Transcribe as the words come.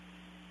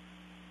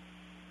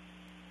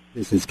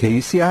This is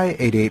KUCI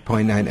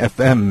 88.9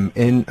 FM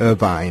in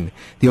Irvine.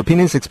 The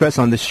opinions expressed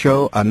on this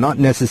show are not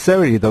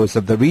necessarily those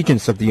of the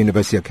Regents of the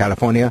University of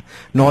California,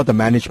 nor the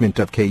management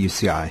of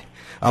KUCI.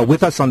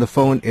 With us on the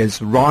phone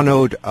is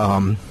Ronald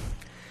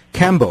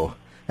Campbell,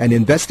 an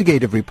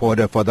investigative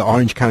reporter for the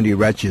Orange County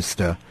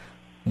Register.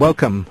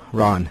 Welcome,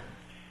 Ron.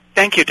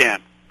 Thank you,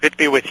 Dan. Good to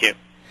be with you.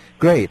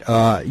 Great.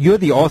 You're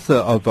the author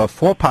of a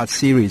four-part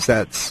series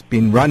that's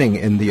been running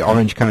in the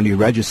Orange County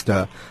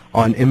Register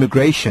on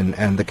immigration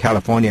and the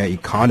California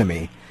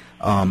economy.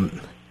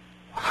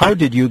 How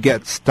did you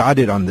get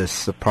started on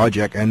this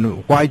project,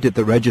 and why did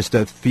the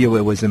Register feel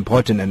it was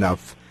important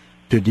enough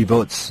to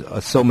devote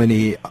so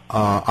many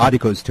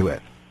articles to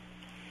it?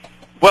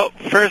 Well,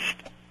 first,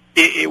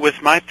 it was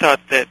my thought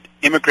that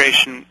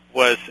immigration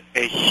was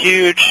a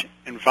huge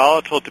and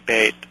volatile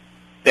debate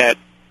that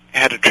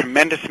had a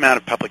tremendous amount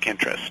of public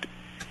interest.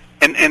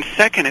 And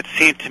second, it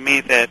seemed to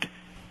me that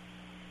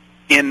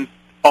in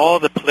all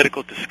the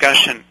political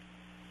discussion,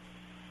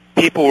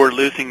 people were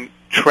losing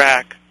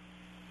track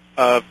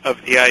of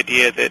the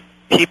idea that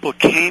people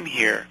came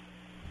here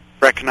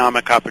for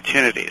economic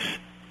opportunities.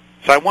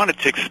 So I wanted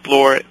to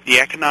explore the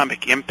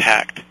economic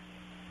impact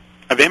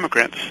of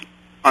immigrants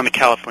on the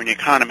California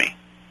economy.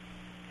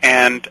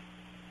 And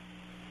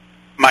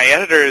my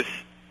editors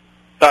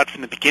thought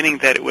from the beginning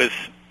that it was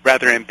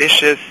rather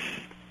ambitious,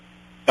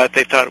 but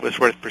they thought it was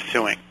worth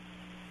pursuing.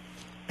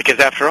 Because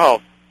after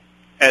all,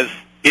 as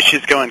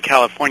issues go in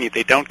California,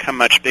 they don't come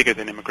much bigger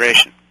than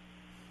immigration.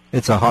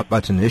 It's a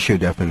hot-button issue,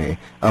 definitely.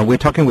 We're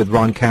talking with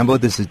Ron Campbell.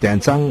 This is Dan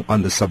Zhang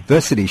on the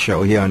Subversity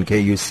Show here on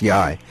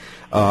KUCI.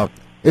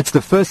 It's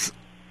the first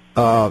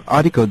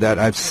article that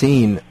I've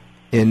seen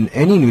in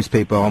any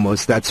newspaper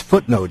almost that's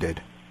footnoted.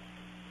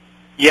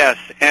 Yes,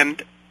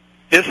 and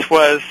this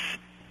was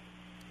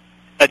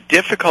a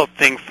difficult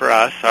thing for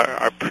us.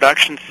 Our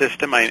production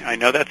system, I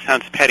know that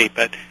sounds petty,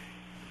 but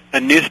a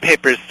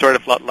newspaper is sort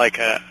of like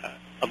a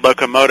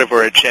locomotive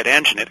or a jet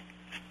engine. It's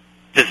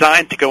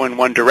designed to go in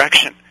one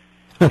direction.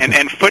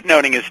 And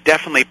footnoting is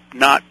definitely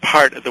not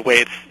part of the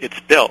way it's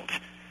built.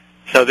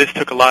 So this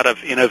took a lot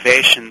of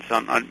innovations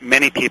on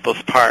many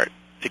people's part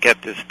to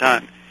get this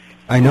done.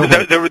 I know.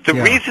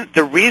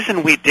 The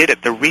reason we did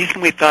it, the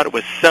reason we thought it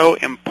was so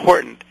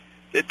important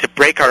to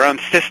break our own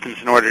systems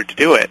in order to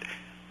do it,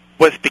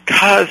 was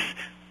because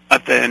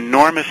of the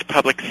enormous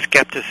public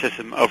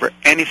skepticism over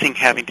anything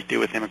having to do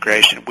with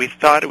immigration. We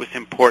thought it was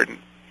important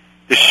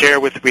to share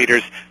with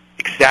readers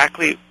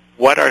exactly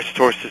what our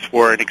sources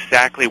were and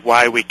exactly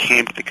why we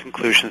came to the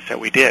conclusions that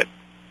we did.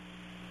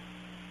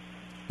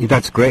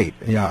 That's great.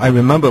 Yeah, I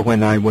remember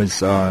when I used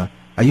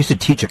to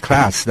teach a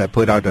class that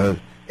put out a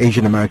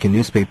Asian American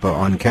newspaper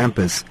on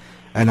campus,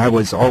 and I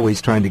was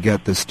always trying to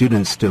get the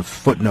students to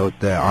footnote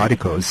their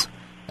articles,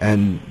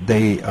 and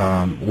they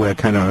were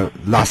kind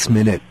of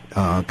last-minute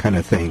kind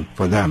of thing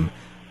for them.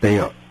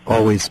 They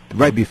always,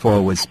 right before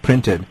it was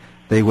printed,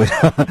 they would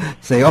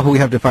say, "Oh, we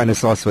have to find a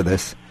source for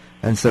this."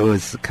 And so it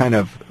was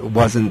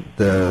wasn't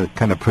the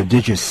kind of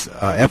prodigious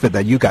effort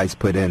that you guys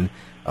put in.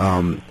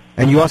 And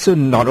you also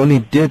not only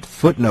did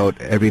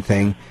footnote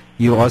everything,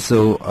 you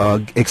also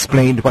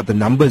explained what the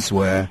numbers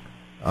were,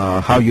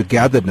 how you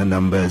gathered the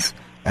numbers,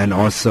 and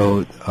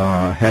also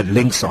had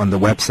links on the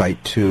website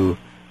to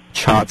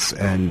charts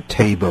and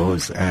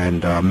tables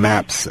and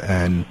maps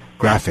and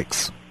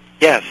graphics.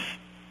 Yes.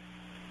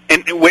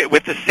 And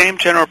with the same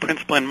general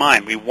principle in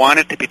mind, we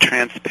wanted to be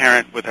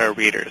transparent with our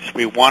readers.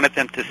 We wanted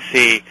them to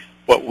see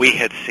what we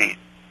had seen.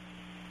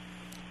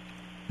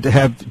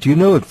 Do you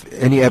know if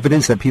any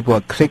evidence that people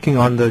are clicking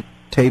on the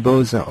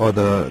tables or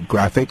the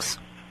graphics?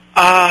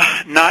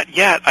 Not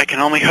yet. I can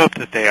only hope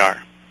that they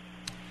are.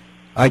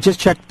 I just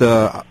checked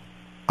the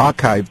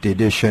archived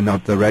edition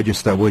of the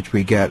Register, which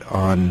we get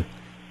on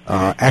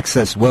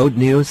Access World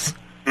News,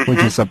 which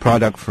is a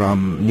product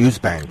from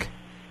Newsbank.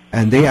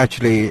 And they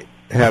actually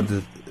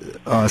have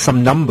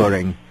some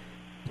numbering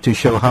to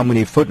show how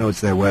many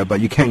footnotes there were,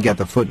 but you can't get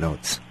the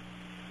footnotes.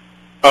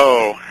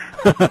 Oh.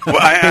 Well,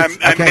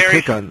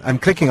 I'm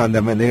clicking on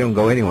them and they don't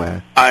go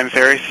anywhere. I'm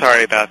very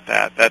sorry about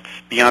that. That's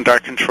beyond our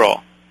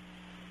control.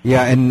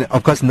 Yeah, and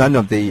of course none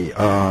of the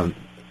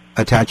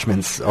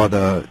attachments or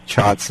the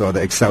charts or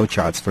the Excel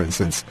charts, for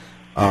instance,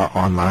 are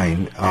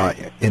online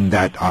in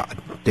that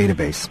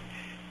database.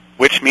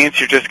 Which means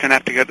you're just going to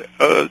have to go to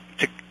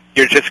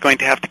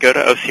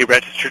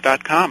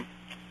ocregister.com.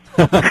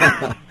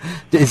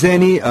 Is there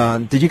any?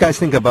 Did you guys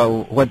think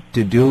about what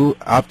to do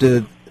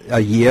after a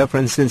year, for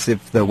instance,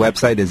 if the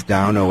website is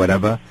down or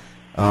whatever?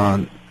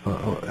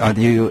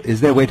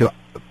 Is there a way to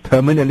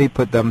permanently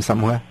put them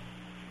somewhere?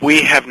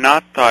 We have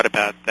not thought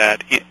about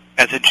that.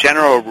 As a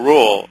general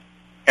rule,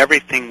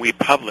 everything we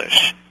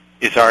publish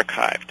is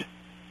archived.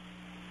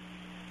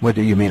 What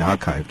do you mean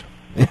archived?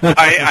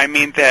 I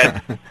mean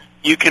that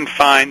you can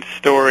find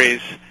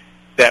stories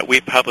that we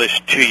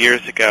published 2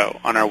 years ago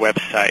on our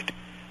website.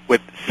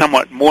 With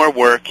somewhat more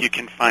work, you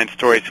can find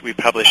stories we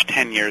published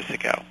 10 years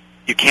ago.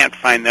 You can't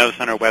find those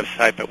on our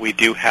website, but we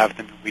do have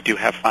them. We do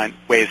have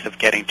ways of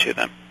getting to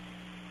them.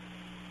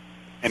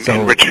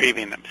 and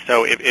retrieving them.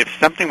 So if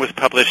something was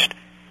published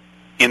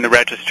in the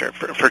Register,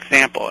 for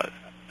example,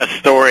 a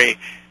story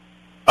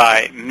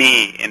by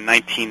me in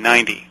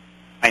 1990,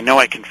 I know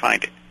I can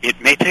find it.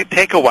 It may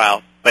take a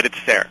while, but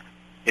it's there.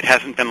 It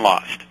hasn't been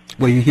lost.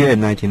 Were you here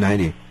in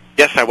 1990?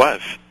 Yes, I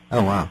was.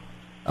 Oh, wow.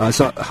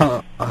 So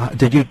how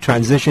did you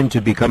transition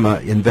to become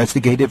an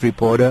investigative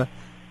reporter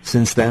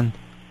since then?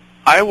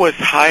 I was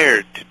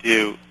hired to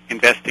do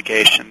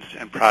investigations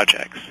and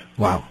projects.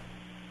 Wow.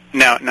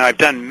 Now I've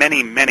done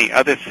many, many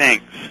other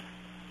things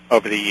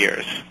over the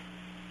years,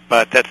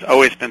 but that's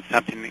always been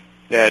something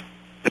that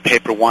the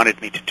paper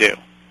wanted me to do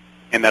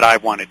and that I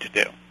wanted to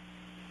do.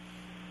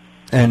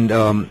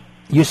 And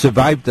you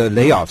survived the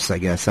layoffs, I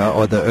guess,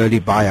 or the early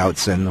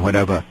buyouts and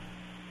whatever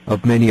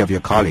of many of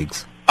your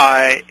colleagues.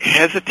 I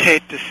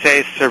hesitate to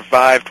say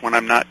survived when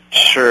I'm not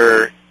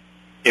sure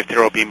if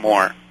there will be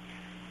more.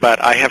 But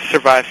I have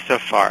survived so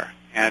far,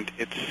 and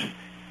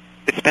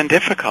it's been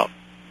difficult.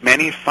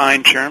 Many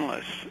fine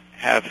journalists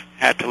have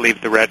had to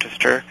leave the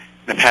Register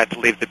and have had to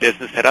leave the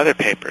business at other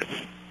papers.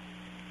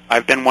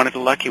 I've been one of the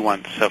lucky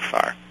ones so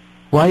far.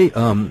 Why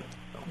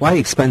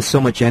expend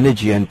so much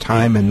energy and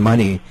time and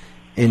money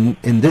in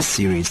this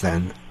series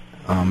then?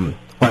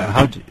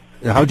 How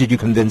did you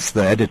convince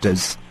the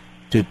editors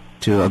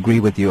to agree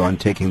with you on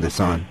taking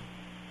this on?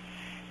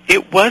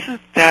 It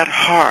wasn't that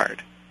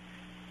hard.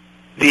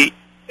 The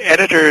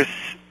editors,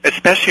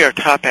 especially our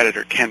top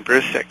editor, Ken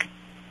Brusick,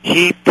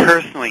 he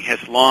personally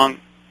has long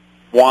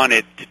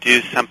wanted to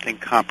do something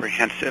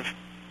comprehensive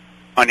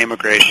on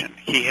immigration.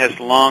 He has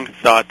long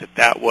thought that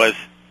that was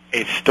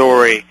a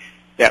story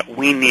that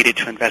we needed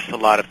to invest a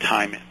lot of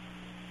time in.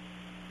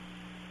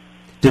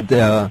 Did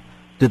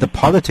the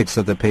politics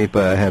of the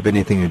paper have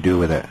anything to do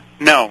with it?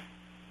 No.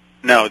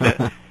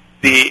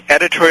 The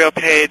editorial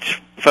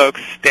page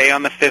folks stay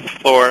on the 5th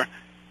floor.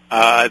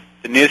 The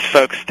news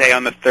folks stay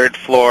on the 3rd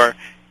floor.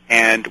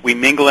 And we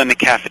mingle in the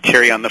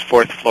cafeteria on the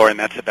 4th floor, and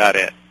that's about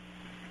it.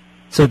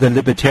 So the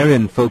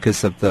libertarian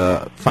focus of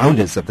the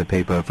founders of the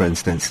paper, for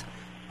instance,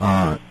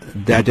 that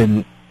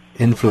didn't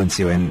influence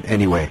you in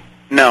any way?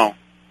 No.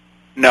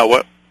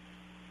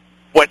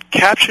 What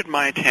captured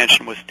my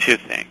attention was two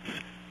things.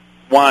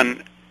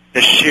 One,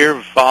 the sheer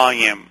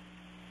volume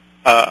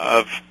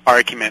of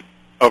argument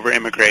over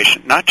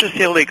immigration, not just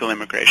illegal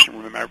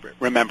immigration,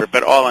 remember,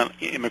 but all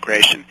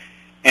immigration.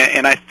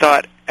 And I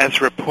thought, as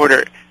a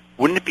reporter,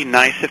 wouldn't it be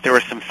nice if there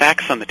were some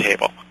facts on the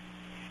table?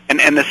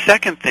 And the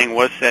second thing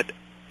was that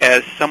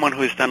as someone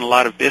who's done a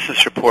lot of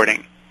business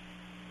reporting,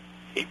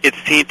 it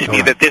seemed to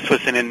me that this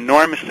was an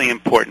enormously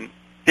important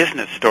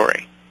business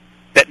story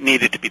that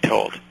needed to be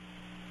told.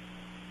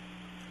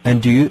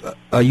 And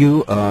are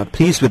you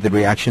pleased with the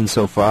reaction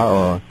so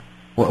far,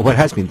 or what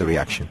has been the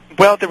reaction?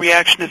 Well, the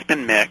reaction has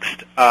been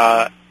mixed.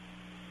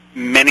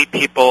 Many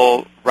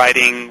people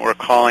writing or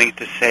calling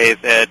to say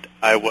that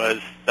I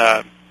was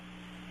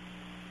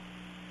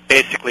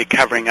basically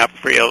covering up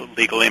for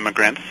illegal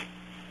immigrants.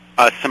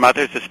 Some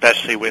others,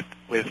 especially with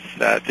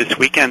this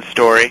weekend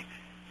story,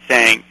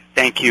 saying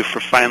thank you for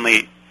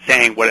finally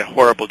saying what a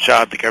horrible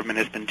job the government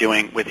has been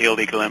doing with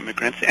illegal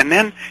immigrants. And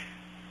then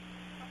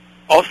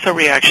also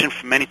reaction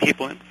from many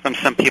people, from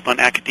some people in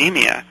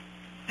academia,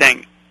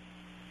 saying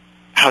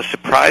how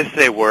surprised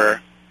they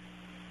were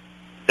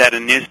that a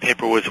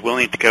newspaper was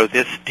willing to go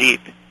this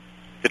deep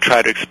to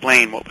try to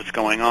explain what was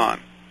going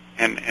on.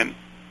 And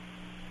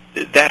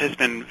that has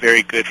been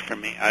very good for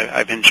me.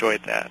 I've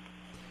enjoyed that.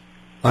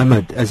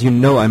 As you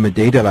know, I'm a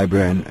data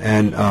librarian,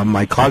 and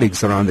my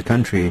colleagues around the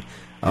country,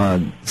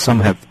 some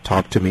have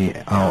talked to me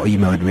or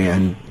emailed me,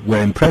 and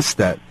were impressed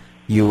that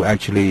you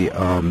actually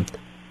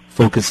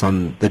focus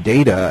on the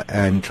data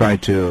and try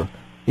to,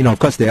 of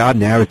course there are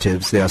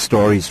narratives, there are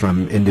stories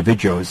from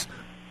individuals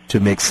to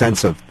make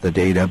sense of the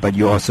data, but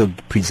you also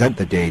present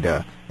the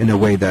data in a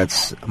way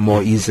that's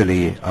more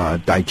easily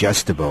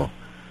digestible.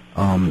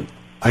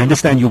 I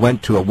understand you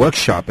went to a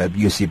workshop at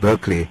UC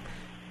Berkeley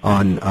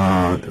on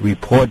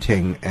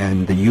reporting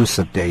and the use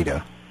of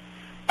data.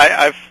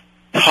 I've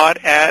taught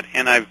at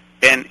and I've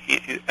been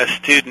a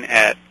student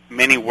at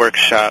many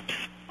workshops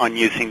on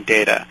using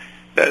data.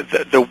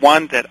 The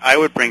one that I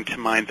would bring to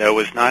mind, though,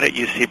 was not at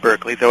UC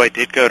Berkeley, though I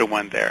did go to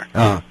one there,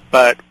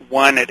 but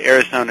one at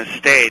Arizona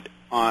State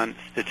on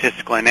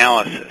statistical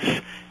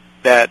analysis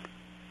that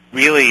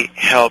really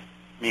helped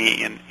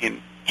me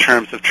in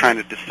terms of trying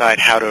to decide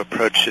how to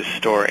approach this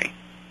story.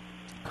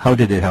 How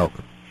did it help?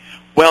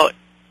 Well,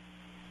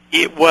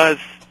 it was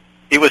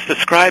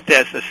described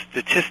as a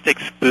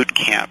statistics boot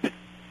camp,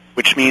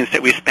 which means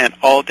that we spent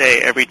all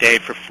day, every day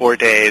for 4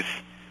 days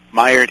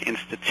mired in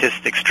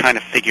statistics trying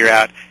to figure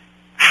out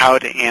how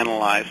to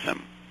analyze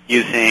them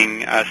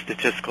using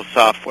statistical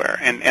software,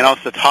 and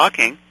also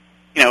talking,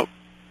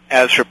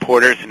 as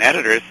reporters and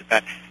editors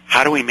about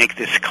how do we make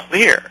this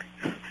clear?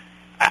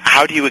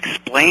 How do you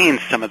explain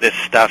some of this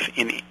stuff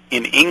in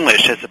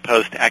English as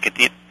opposed to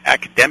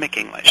academic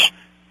English?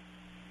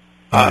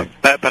 Right.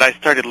 But I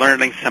started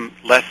learning some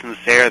lessons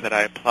there that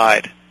I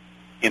applied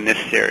in this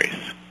series.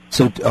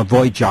 So to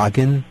avoid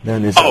jargon,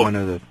 then, is one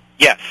of the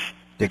yes,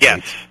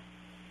 dictates? yes.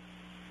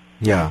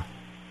 Yeah,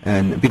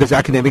 and because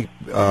academic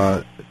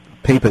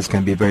papers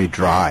can be very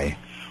dry.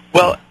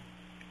 Well,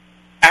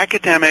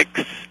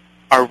 academics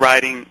are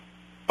writing,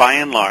 by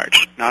and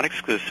large, not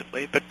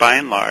exclusively, but by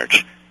and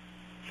large,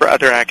 for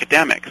other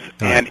academics.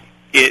 Right. And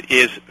it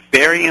is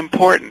very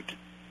important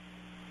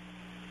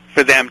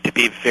for them to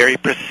be very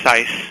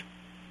precise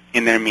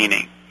in their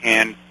meaning.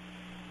 And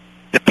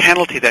the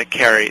penalty that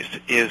carries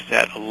is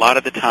that a lot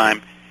of the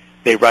time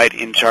they write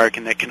in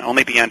jargon that can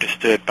only be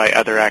understood by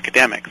other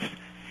academics.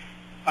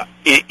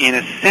 In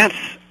a sense,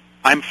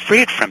 I'm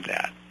freed from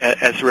that.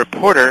 As a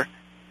reporter,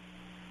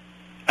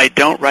 I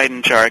don't write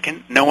in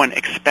jargon. No one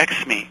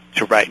expects me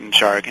to write in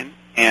jargon.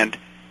 And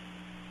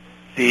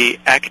the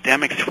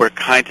academics who were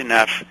kind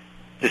enough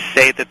to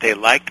say that they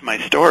liked my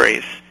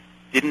stories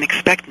didn't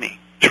expect me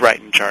to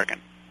write in jargon.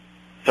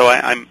 So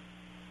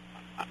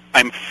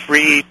I'm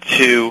free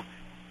to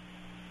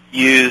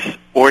use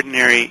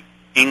ordinary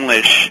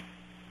English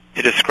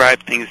to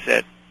describe things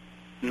that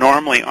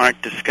normally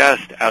aren't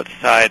discussed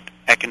outside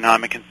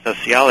economic and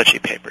sociology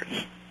papers.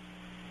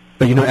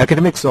 But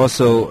academics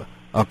also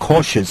are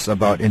cautious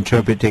about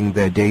interpreting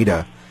their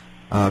data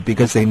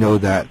because they know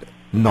that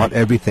not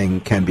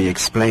everything can be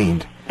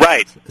explained.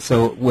 Right.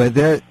 So were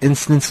there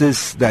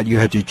instances that you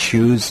had to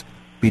choose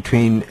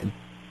between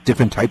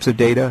different types of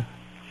data?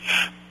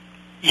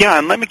 Yeah,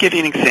 and let me give you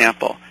an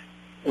example.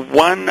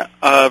 One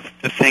of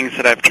the things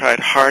that I've tried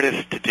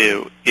hardest to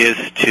do is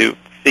to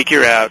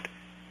figure out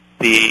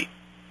the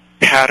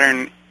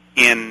pattern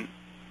in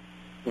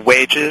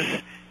wages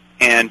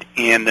and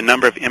in the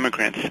number of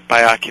immigrants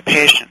by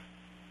occupation.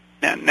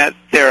 Now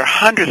there are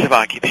hundreds of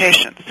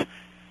occupations,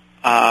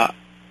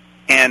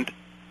 and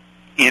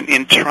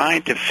in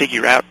trying to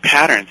figure out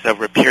patterns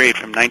over a period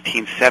from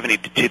 1970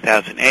 to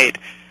 2008,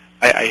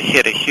 I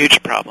hit a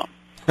huge problem.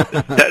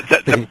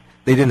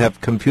 They didn't have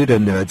computer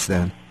nerds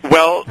then.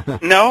 Well,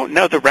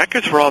 no, the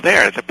records were all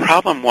there. The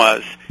problem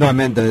was... No, I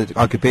meant the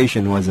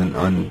occupation wasn't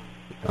on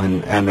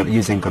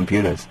using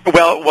computers.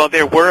 Well,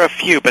 there were a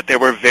few, but there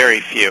were very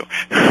few.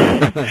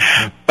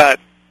 But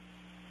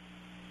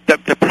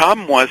the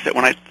problem was that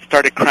when I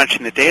started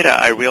crunching the data,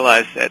 I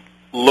realized that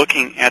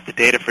looking at the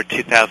data for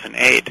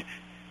 2008,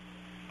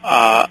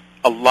 a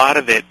lot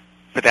of it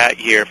for that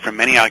year, for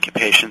many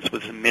occupations,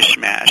 was a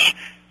mishmash.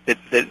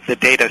 The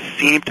data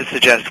seemed to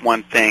suggest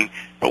one thing,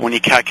 but when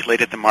you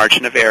calculated the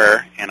margin of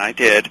error, and I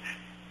did,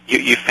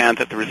 you found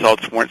that the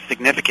results weren't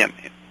significant.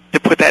 To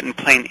put that in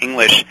plain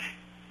English,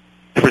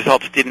 the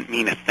results didn't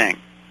mean a thing.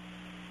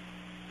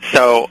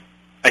 So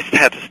I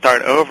had to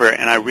start over,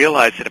 and I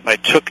realized that if I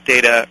took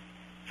data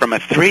from a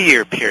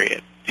 3-year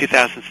period,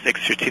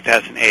 2006 through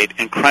 2008,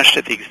 and crunched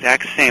it the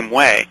exact same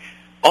way,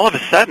 all of a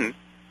sudden,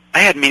 I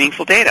had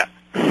meaningful data.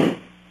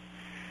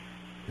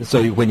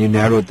 So when you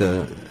narrowed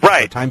the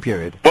time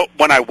period. Well,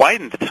 when I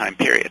widened the time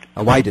period.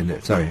 Widened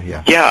it, sorry,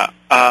 yeah. Yeah,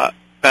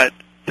 but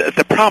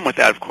the problem with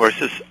that, of course,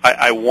 is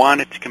I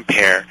wanted to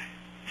compare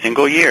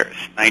single years,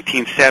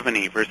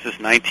 1970 versus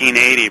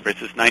 1980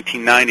 versus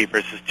 1990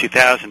 versus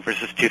 2000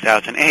 versus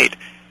 2008.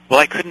 Well,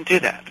 I couldn't do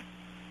that.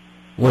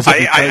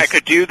 I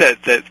could do the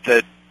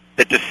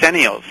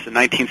decennials, the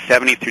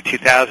 1970 through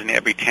 2000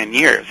 every 10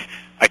 years.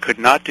 I could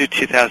not do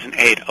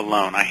 2008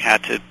 alone. I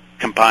had to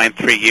combine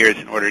 3 years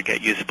in order to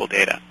get usable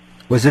data.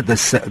 Was it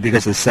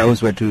because the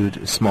cells were too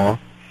small?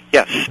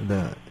 Yes.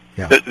 The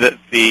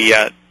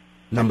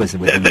numbers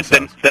within the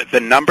cells.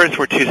 The numbers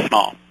were too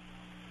small.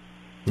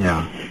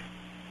 Yeah.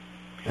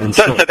 And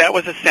so that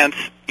was a sense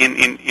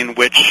in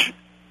which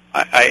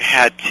I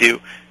had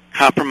to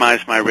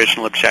compromise my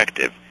original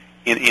objective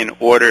in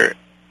order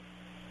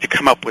to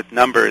come up with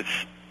numbers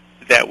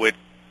that would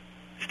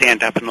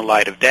stand up in the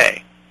light of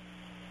day.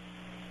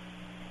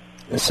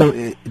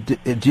 So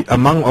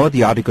among all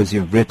the articles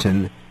you've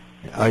written,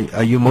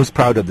 are you most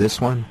proud of this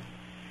one?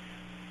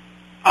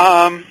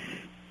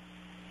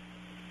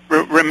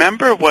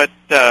 Remember what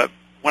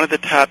one of the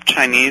top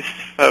Chinese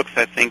folks,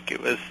 I think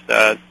it was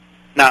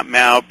not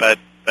Mao, but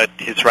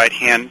his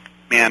right-hand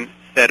man,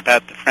 said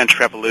about the French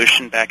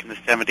Revolution back in the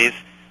 70s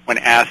when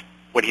asked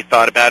what he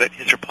thought about it?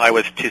 His reply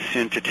was, too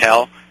soon to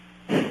tell.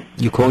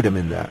 You quote him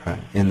in that, right?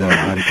 In the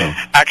article.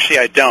 Actually,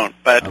 I don't,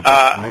 but... Okay.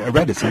 I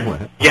read it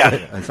somewhere.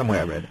 Yes.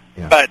 Somewhere I read it,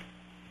 yeah. But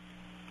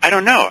I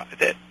don't know.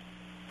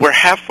 We're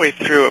halfway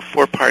through a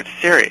 4-part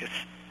series,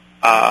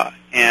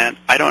 and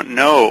I don't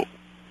know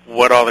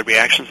what all the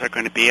reactions are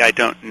going to be. I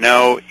don't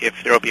know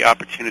if there will be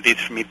opportunities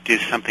for me to do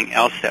something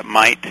else that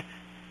might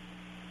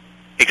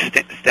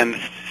extend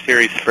the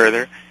series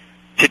further.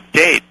 To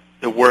date,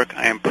 the work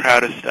I am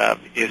proudest of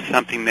is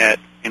something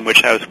in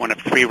which I was one of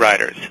 3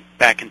 writers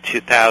back in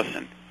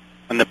 2000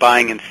 on the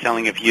buying and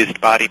selling of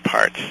used body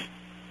parts.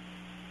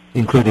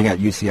 Including at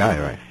UCI,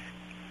 right?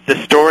 The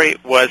story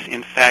was,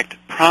 in fact,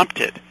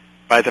 prompted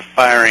by the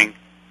firing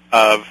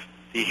of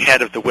the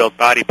head of the Willed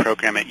Body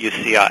Program at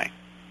UCI.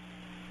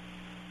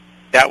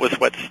 That was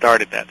what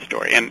started that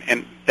story.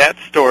 And that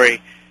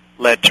story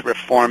led to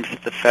reforms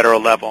at the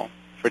federal level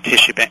for the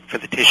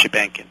tissue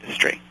bank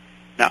industry.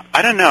 Now,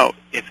 I don't know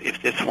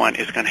if this one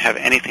is going to have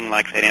anything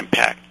like that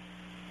impact,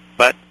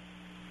 but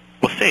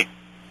we'll see.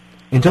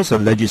 In terms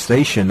of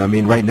legislation, I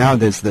mean, right now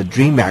there's the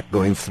DREAM Act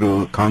going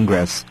through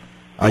Congress.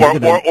 Or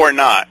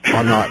not.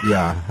 Or not,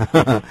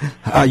 yeah.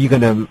 Are you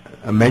going to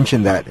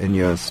mention that in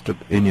your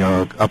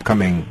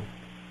upcoming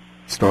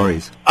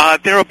stories?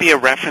 There will be a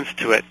reference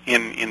to it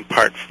in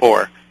Part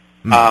 4.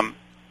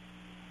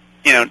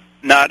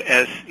 Not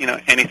as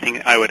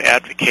anything I would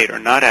advocate or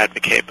not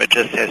advocate, but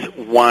just as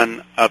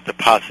one of the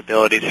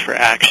possibilities for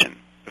action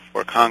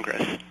before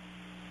Congress.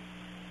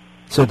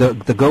 So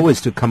the goal is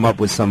to come up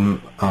with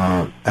some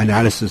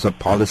analysis of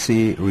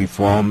policy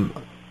reform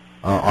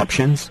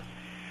options?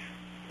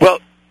 Well,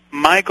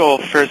 my goal,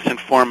 first and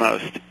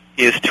foremost,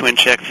 is to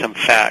inject some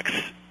facts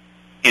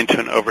into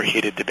an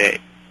overheated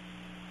debate.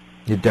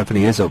 It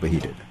definitely is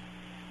overheated,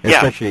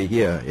 especially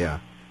here, yeah.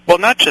 Well,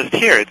 not just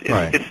here.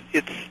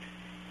 It's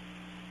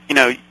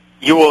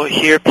you will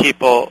hear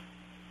people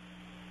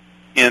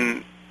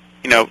in,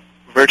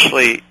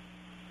 virtually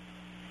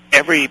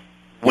every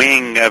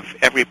wing of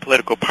every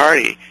political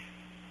party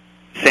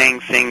saying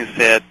things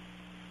that,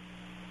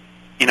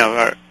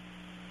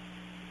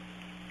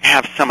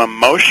 have some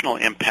emotional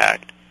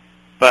impact,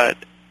 but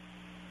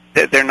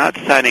they're not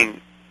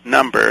citing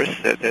numbers.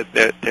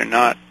 They're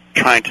not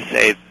trying to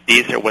say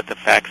these are what the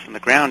facts on the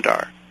ground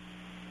are.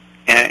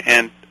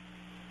 And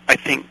I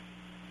think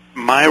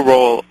my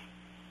role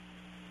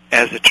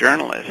as a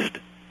journalist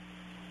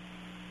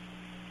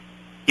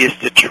is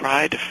to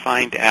try to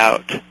find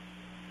out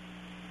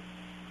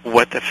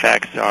what the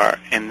facts are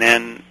and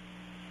then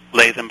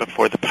lay them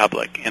before the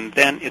public. And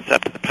then it's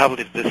up to the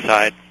public to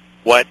decide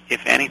what,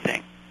 if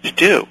anything, to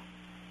do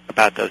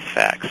about those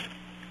facts.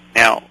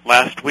 Now,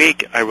 last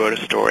week I wrote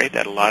a story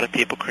that a lot of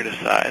people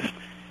criticized,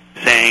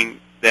 saying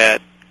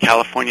that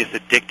California is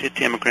addicted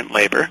to immigrant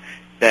labor,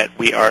 that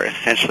we are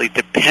essentially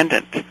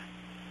dependent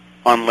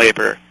on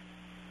labor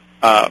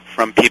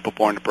from people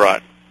born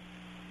abroad.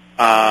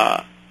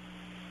 A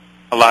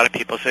lot of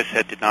people, as I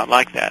said, did not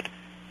like that.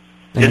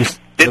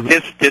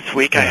 This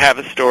week I have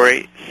a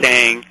story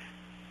saying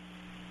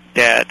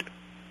that,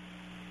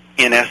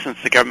 in essence,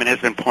 the government has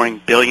been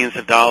pouring billions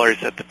of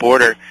dollars at the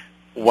border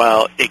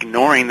while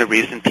ignoring the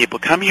reason people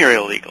come here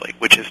illegally,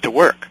 which is to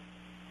work.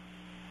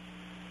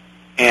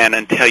 And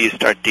until you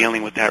start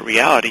dealing with that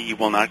reality, you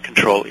will not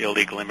control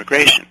illegal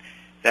immigration.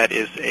 That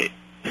is a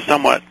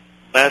somewhat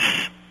less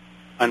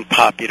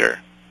unpopular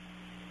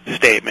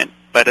statement,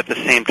 but at the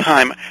same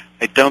time,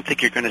 I don't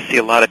think you're going to see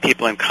a lot of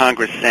people in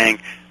Congress saying,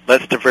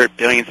 let's divert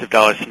billions of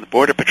dollars from the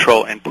Border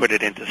Patrol and put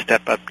it into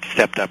stepped up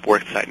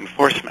worksite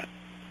enforcement.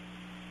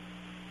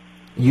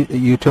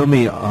 You told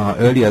me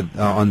earlier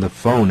on the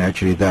phone,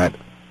 actually, that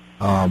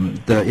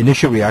the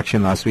initial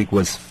reaction last week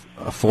was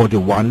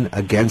 4-1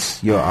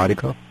 against your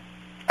article?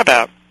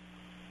 About.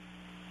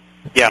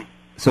 Yeah.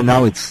 So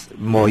now it's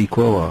more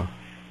equal? Or?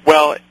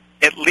 Well,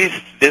 at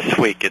least this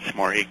week it's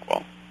more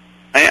equal.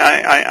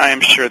 I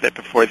am sure that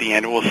before the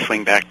end it will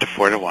swing back to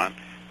 4-1.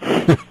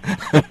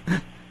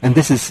 And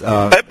this is...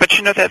 But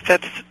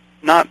that's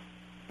not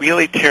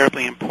really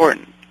terribly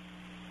important.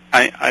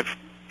 I've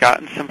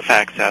gotten some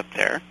facts out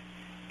there,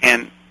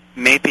 and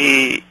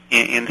maybe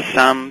in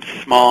some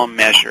small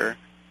measure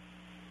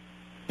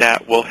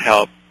that will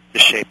help to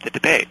shape the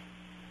debate.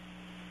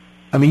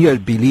 I mean, you're a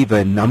believer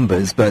in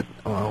numbers, but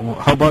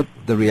how about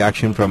the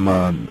reaction from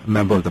a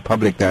member of the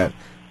public that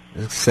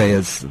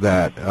says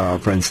that,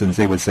 for instance,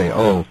 they would say,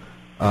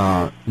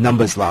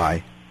 numbers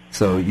lie,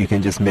 so you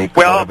can just make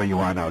whatever you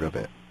want out of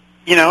it?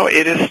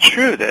 It is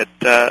true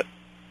that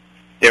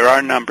there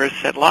are numbers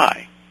that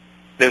lie.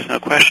 There's no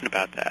question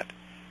about that.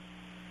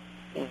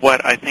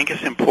 What I think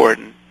is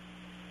important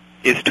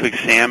is to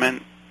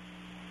examine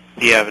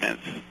the evidence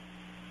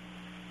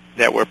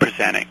that we're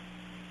presenting.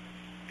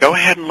 Go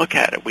ahead and look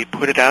at it. We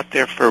put it out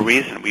there for a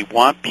reason. We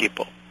want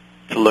people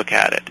to look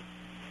at it.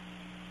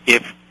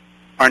 If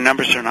our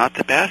numbers are not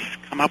the best,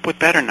 come up with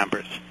better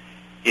numbers.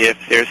 If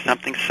there's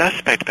something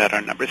suspect about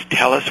our numbers,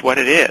 tell us what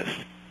it is.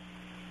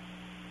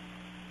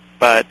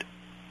 But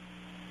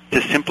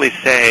to simply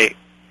say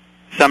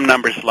some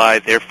numbers lie,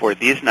 therefore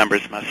these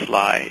numbers must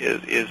lie,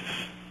 is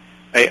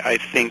I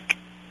think,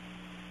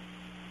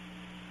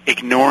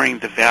 ignoring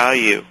the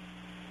value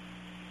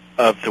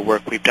of the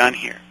work we've done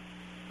here.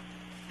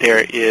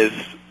 There is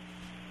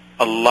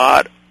a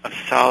lot of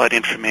solid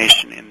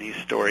information in these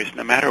stories,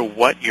 no matter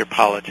what your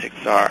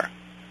politics are.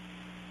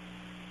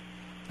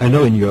 I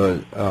know in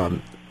your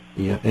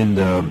in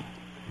the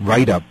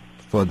write-up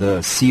for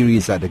the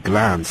series at a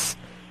glance,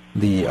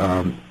 the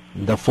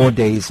 4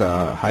 days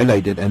are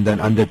highlighted, and then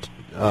under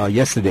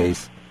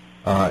yesterday's,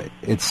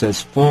 it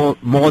says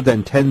more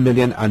than 10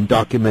 million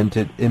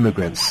undocumented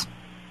immigrants.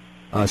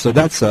 So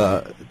that's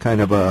a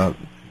kind of a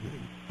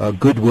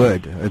good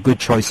word, a good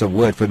choice of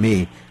word for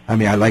me. I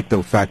mean, I like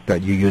the fact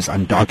that you use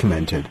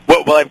undocumented.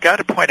 Well, I've got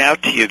to point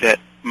out to you that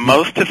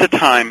most of the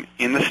time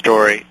in the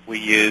story we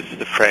use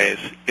the phrase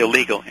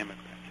illegal immigrant.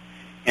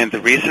 And the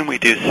reason we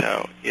do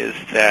so is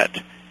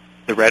that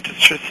the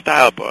Register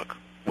Style Book,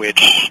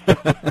 which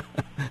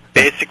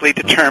basically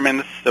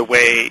determines the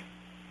way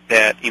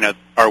that,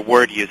 our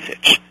word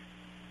usage,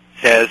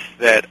 says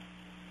that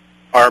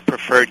our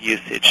preferred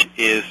usage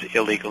is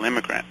illegal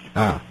immigrants.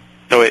 Ah.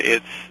 So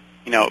it's,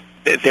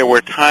 there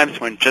were times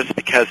when just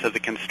because of the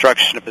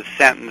construction of a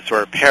sentence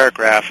or a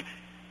paragraph,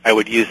 I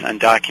would use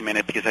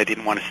undocumented because I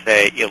didn't want to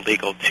say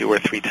illegal 2 or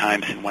 3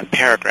 times in one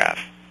paragraph.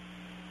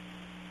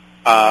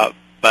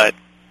 But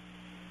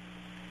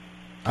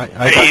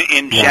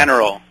in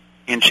general,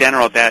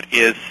 that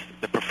is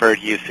the preferred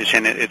usage,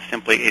 and it's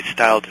simply a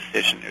style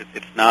decision.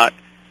 It's not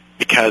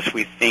because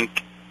we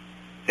think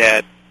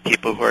that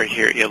people who are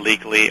here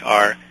illegally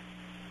are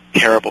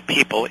terrible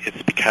people.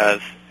 It's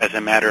because, as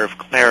a matter of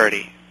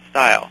clarity,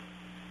 style,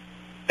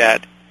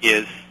 that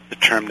is the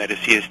term that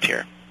is used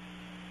here.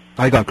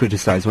 I got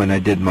criticized when I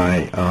did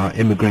my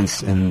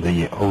Immigrants in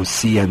the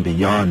OC and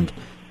Beyond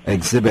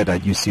exhibit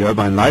at UC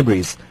Irvine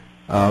Libraries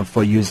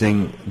for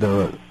using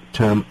the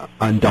term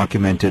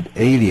undocumented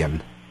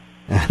alien.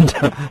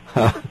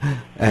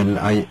 And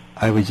I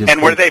was just...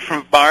 And were they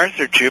from Mars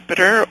or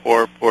Jupiter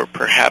or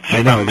perhaps...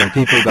 I know, the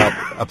people got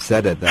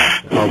upset at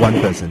that. Or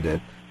one person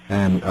did.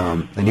 And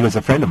he was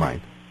a friend of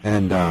mine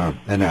and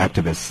an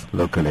activist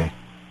locally.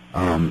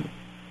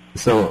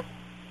 So,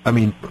 I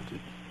mean,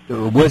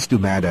 words do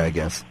matter, I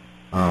guess.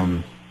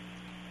 But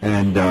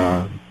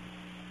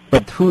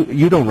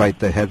you don't write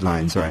the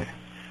headlines, right?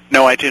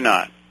 No, I do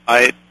not.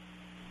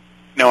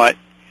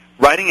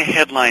 Writing a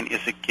headline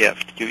is a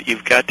gift.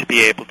 You've got to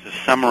be able to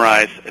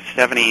summarize a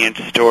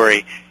 70-inch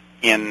story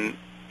in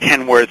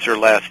 10 words or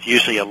less,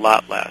 usually a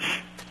lot less.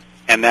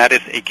 And that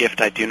is a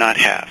gift I do not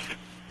have.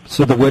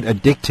 So the word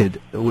addicted,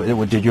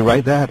 did you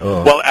write that?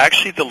 Or? Well,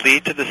 actually, the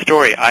lead to the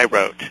story I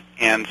wrote.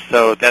 And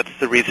so that's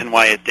the reason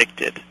why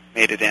addicted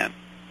made it in.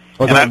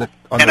 I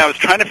was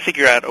trying to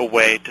figure out a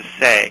way to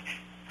say,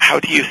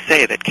 how do you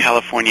say that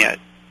California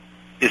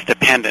is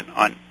dependent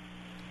on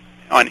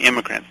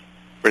immigrants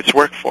for its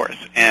workforce?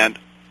 And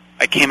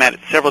I came at it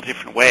several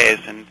different ways,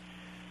 and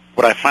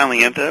what I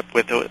finally ended up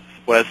with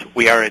was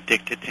we are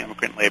addicted to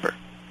immigrant labor.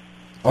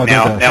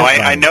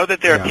 I know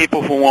that there are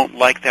people who won't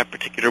like that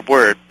particular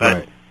word, but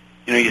right.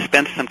 You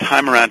spend some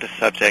time around a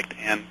subject,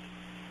 and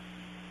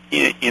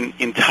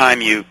in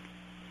time you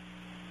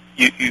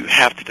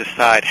have to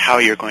decide how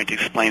you're going to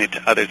explain it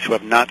to others who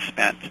have not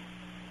spent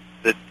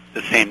the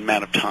same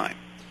amount of time.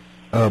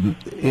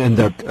 In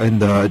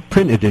the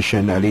print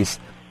edition, at least,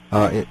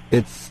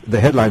 it's the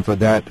headline for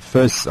that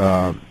first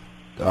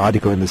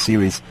article in the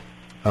series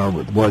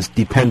was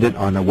dependent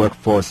on a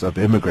workforce of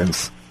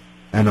immigrants,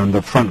 and on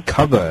the front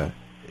cover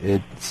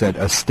it said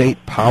a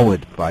state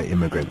powered by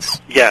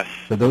immigrants. Yes.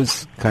 So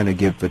those kind of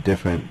give a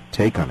different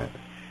take on it.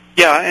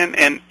 Yeah,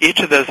 and each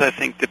of those I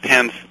think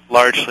depends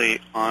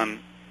largely on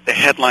the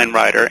headline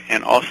writer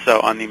and also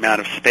on the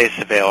amount of space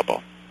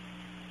available.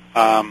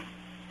 And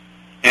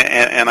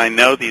I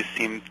know these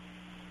seem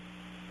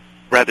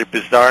rather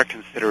bizarre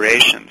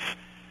considerations,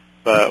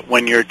 but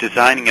when you're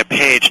designing a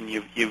page and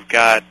you've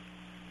got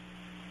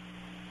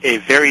a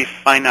very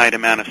finite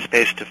amount of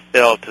space to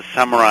fill to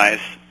summarize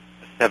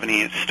a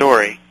 70-inch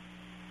story,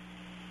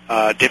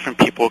 different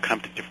people will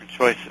come to different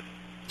choices.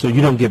 So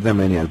you don't give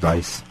them any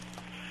advice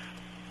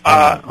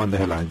on the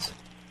headlines?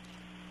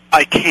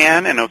 I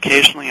can, and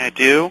occasionally I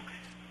do,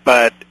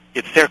 but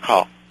it's their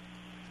call.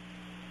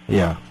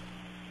 Yeah.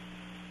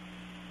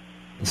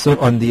 So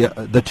on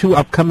the two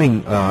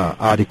upcoming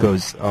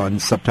articles on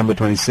September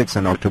 26th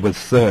and October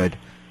 3rd,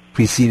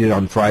 preceded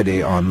on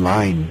Friday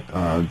online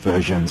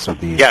versions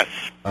of these. Yes.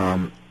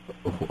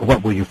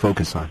 What will you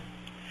focus on?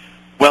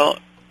 Well,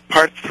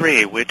 Part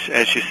 3, which,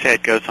 as you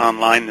said, goes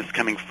online this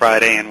coming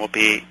Friday and will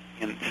be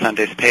in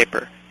Sunday's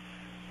paper,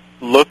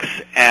 looks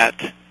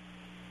at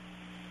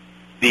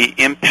the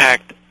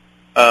impact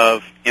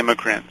of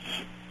immigrants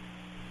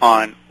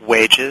on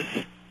wages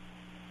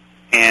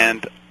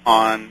and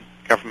on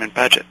government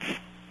budgets.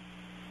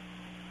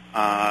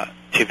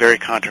 Two very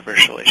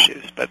controversial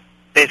issues, but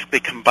basically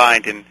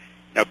combined in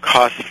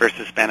costs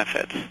versus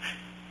benefits.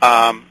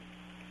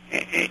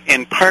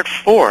 In Part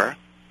 4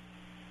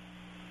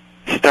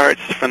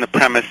 starts from the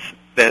premise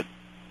that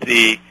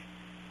the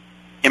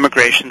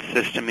immigration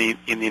system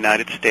in the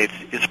United States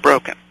is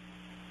broken,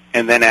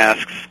 and then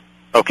asks,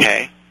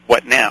 okay,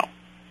 what now?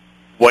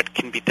 What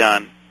can be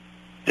done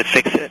to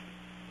fix it?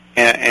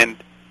 And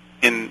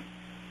in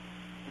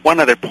one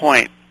other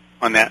point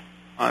on that,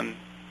 on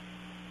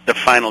the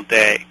final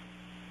day,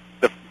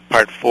 the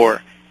Part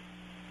 4,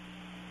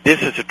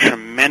 this is a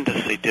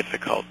tremendously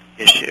difficult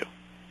issue.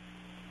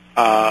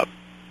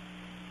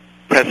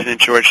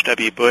 President George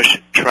W. Bush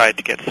tried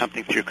to get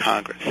something through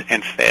Congress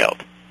and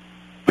failed.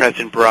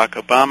 President Barack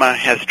Obama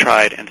has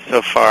tried, and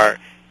so far,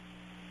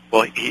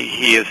 well,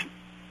 he has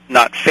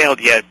not failed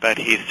yet, but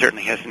he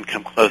certainly hasn't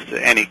come close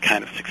to any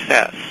kind of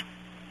success.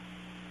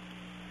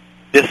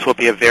 This will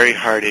be a very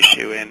hard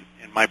issue, and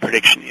my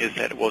prediction is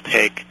that it will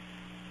take,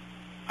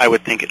 I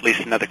would think, at least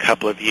another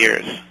couple of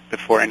years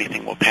before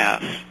anything will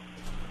pass.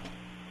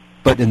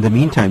 But in the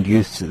meantime, do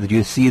you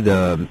see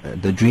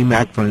the DREAM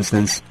Act, for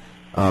instance,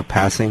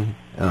 passing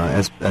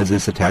as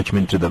its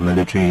attachment to the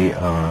military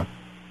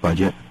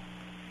budget?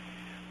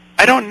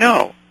 I don't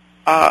know.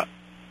 I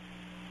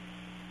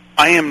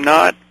am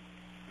not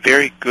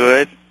very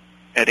good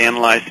at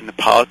analyzing the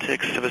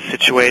politics of a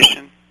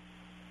situation,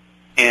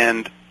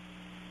 and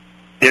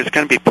there's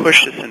going to be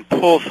pushes and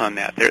pulls on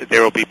that.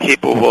 There will be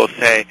people who will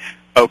say,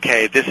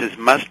 okay, this is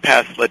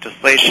must-pass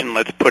legislation,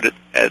 let's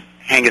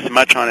hang as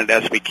much on it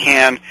as we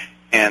can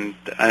and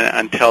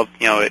until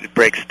it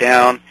breaks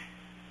down.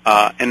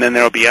 And then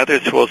there will be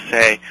others who will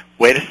say,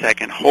 wait a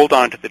second, hold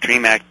on to the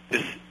DREAM Act.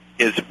 This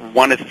is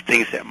one of the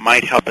things that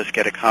might help us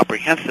get a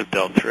comprehensive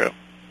bill through.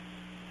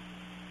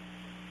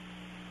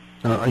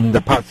 In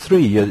the part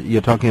 3,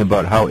 you're talking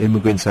about how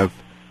immigrants have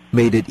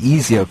made it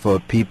easier for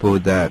people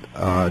that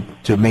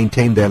to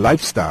maintain their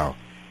lifestyle.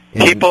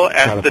 People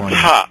at California. the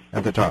top.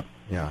 At the top,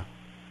 yeah.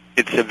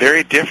 It's a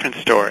very different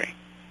story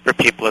for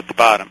people at the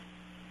bottom.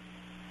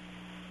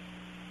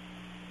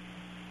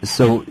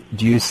 So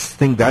do you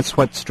think that's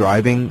what's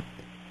driving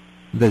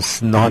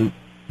this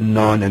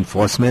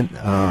non-enforcement,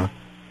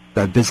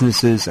 that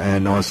businesses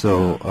and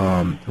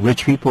also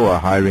rich people are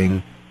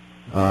hiring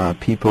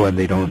people and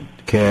they don't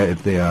care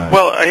if they are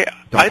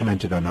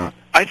documented or not?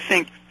 I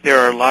think there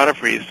are a lot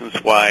of reasons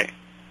why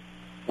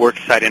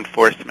worksite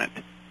enforcement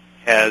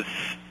has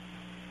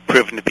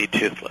proven to be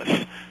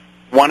toothless.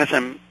 One of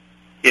them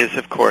is,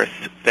 of course,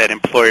 that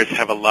employers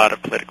have a lot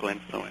of political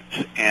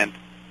influence, and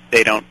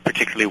they don't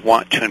particularly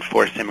want to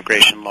enforce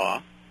immigration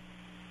law.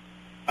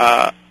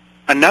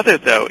 Another,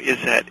 though, is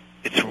that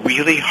it's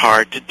really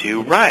hard to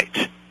do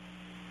right.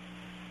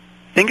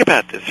 Think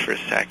about this for a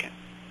second.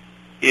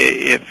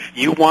 If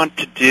you want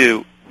to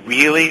do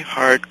really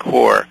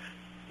hardcore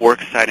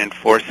worksite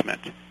enforcement,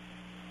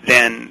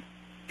 then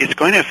it's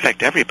going to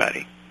affect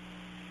everybody.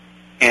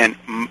 And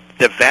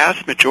the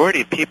vast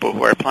majority of people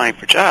who are applying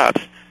for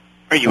jobs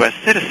are U.S.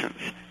 citizens.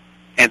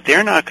 And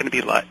they're not going to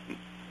be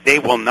they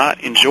will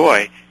not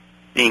enjoy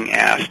being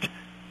asked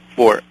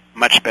for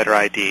much better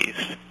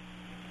IDs.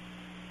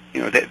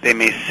 They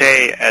may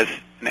say as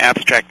an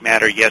abstract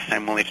matter, yes,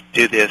 I'm willing to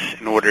do this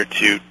in order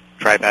to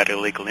drive out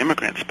illegal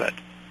immigrants, but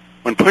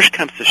when push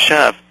comes to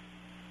shove,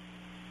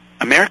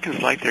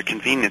 Americans like their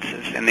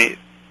conveniences, and they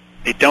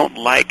don't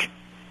like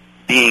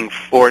being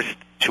forced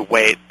to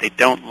wait. They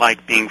don't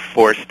like being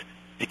forced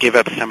to give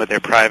up some of their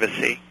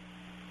privacy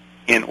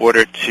in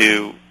order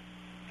to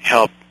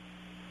help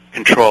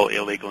control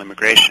illegal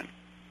immigration.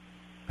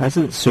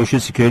 Hasn't Social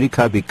Security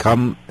card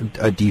become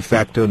a de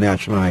facto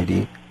national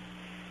ID?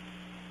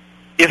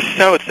 If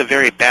so, it's a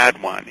very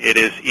bad one. It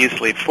is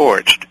easily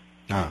forged.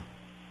 Ah.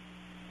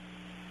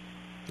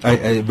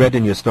 I read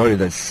in your story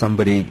that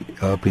somebody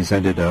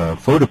presented a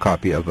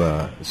photocopy of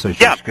a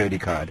Social Security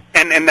card.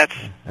 And that's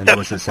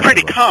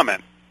pretty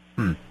common.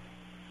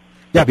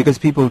 Yeah, because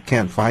people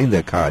can't find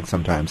their card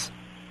sometimes.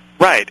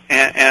 Right,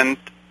 and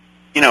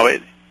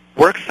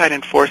worksite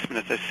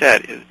enforcement, as I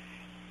said,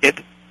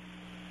 if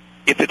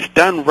it's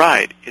done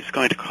right, it's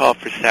going to call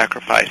for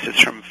sacrifices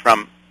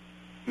from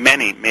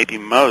many, maybe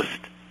most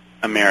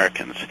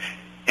Americans.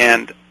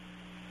 And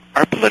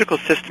our political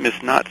system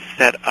is not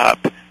set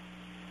up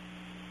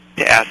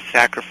to ask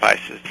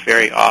sacrifices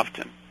very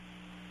often.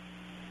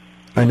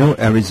 I know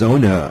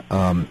Arizona,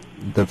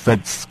 the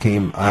feds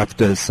came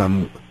after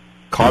some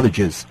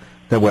colleges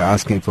that were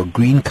asking for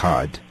green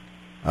card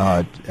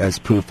as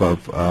proof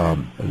of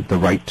the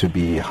right to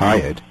be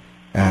hired.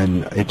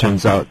 And it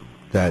turns out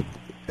that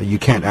you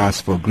can't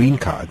ask for green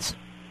cards.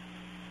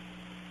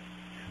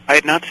 I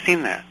had not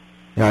seen that.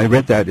 Yeah, I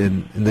read that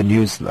in the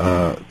news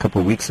a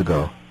couple of weeks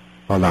ago,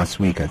 or last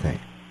week, I think.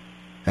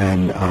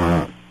 And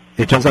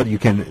it turns out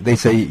they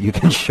say you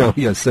can show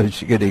your Social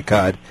Security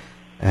card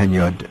and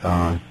your,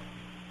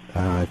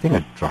 I think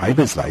a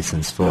driver's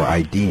license for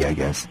ID, I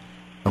guess.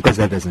 Of course,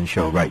 that doesn't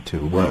show right to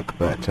work,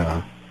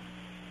 but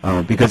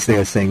because they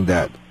are saying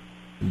that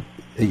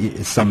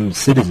some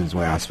citizens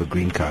were asked for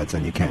green cards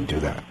and you can't do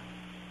that.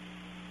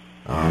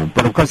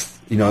 But of course,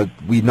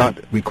 we're not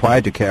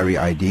required to carry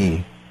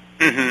ID.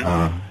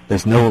 Mm-hmm.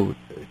 There's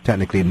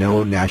technically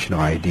no national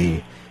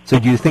ID. So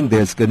do you think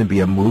there's going to be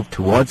a move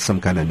towards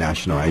some kind of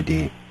national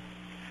ID?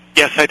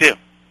 Yes, I do.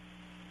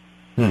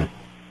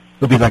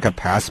 It'll be like a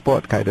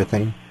passport kind of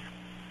thing?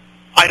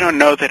 I don't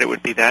know that it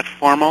would be that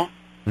formal,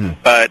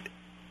 but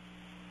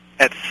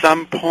at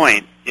some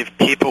point, if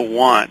people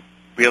want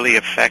really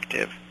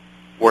effective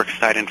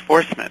worksite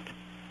enforcement,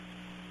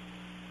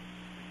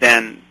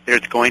 then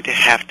there's going to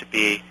have to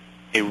be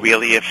a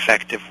really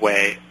effective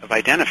way of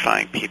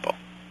identifying people.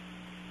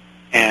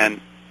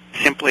 And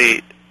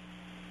simply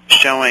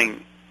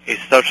showing a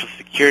Social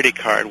Security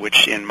card,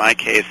 which in my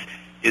case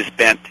is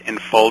bent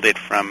and folded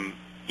from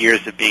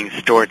years of being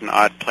stored in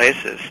odd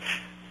places,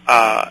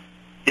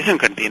 isn't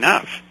going to be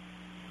enough.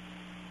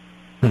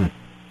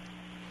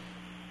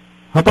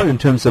 How about in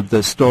terms of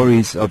the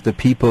stories of the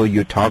people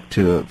you talked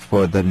to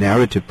for the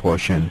narrative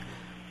portion?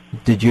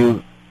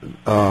 Can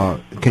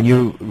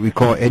you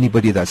recall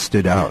anybody that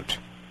stood out?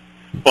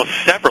 Well,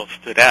 several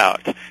stood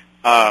out.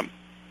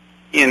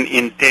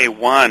 In day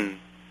one,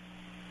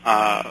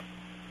 I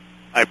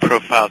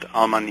profiled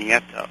Alma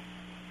Nieto,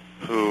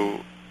 who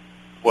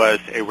was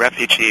a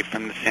refugee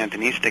from the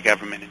Sandinista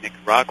government in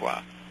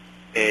Nicaragua,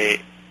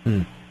 a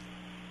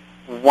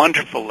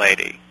wonderful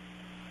lady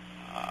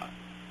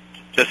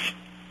just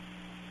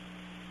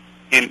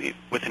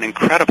with an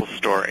incredible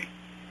story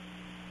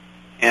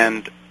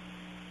and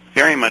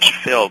very much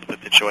filled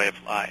with the joy of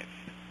life.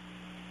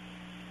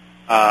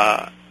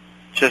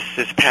 Just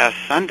this past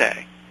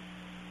Sunday,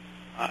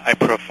 I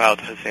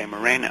profiled Jose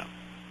Moreno,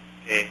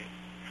 a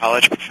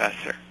college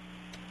professor,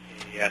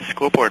 a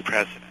school board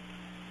president,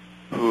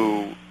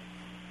 who,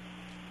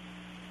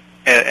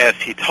 as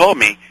he told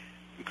me,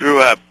 grew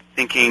up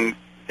thinking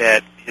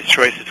that his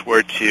choices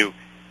were to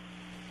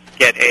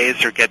get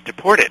A's or get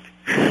deported.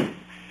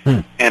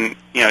 And,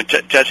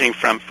 judging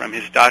from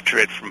his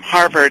doctorate from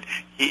Harvard,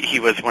 he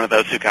was one of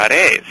those who got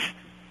A's.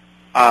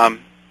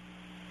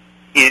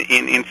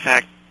 In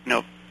fact,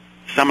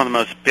 some of the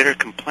most bitter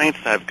complaints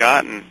I've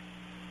gotten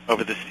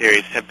over the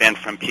series have been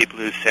from people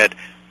who said,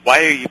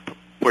 why are you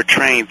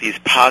portraying these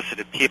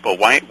positive people?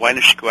 Why don't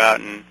you go out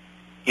and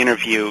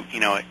interview,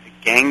 a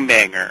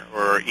gangbanger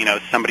or,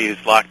 somebody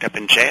who's locked up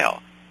in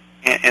jail?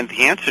 And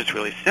the answer is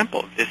really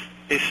simple. This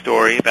is a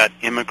story about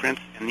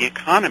immigrants and the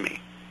economy.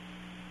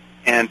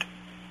 And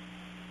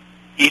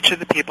each of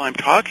the people I'm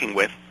talking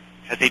with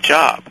has a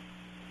job.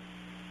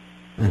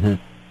 Mm-hmm.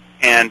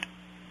 And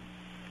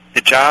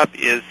the job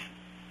is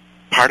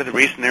part of the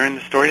reason they're in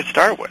the story to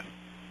start with.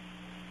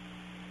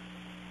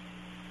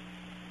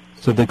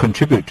 So they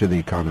contribute to the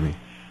economy.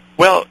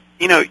 Well,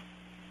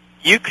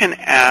 you can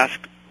ask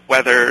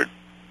whether,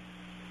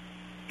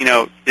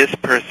 this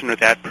person or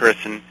that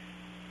person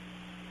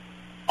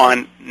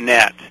on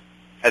net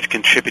has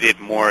contributed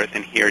more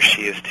than he or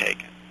she has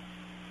taken.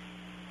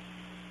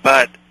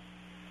 But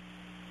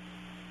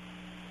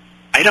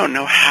I don't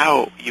know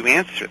how you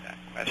answer that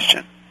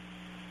question.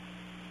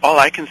 All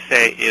I can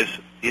say is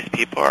these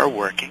people are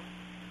working,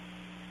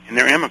 and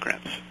they're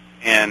immigrants.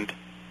 And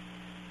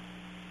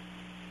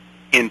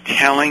in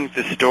telling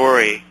the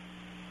story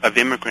of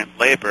immigrant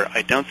labor,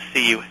 I don't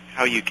see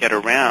how you get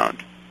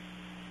around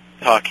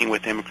talking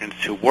with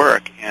immigrants who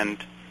work. And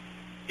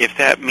if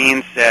that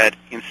means that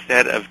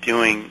instead of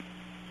doing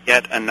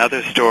yet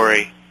another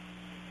story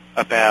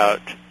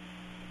about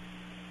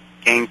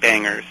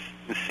gangbangers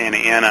in Santa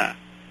Ana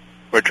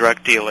or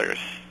drug dealers,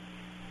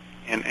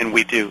 and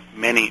we do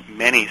many,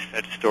 many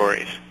such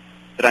stories,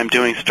 that I'm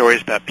doing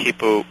stories about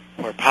people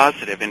who are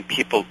positive, and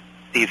people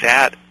see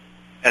that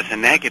as a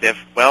negative,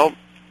 well,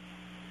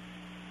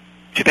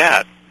 too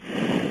bad.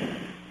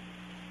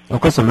 Of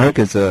course,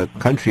 America is a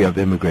country of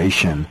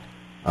immigration.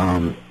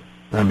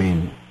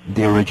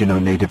 The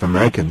original Native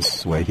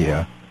Americans were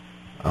here.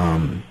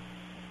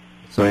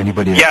 So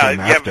anybody that came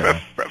after...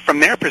 From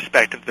their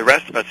perspective, the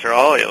rest of us are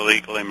all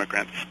illegal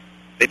immigrants.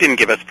 They didn't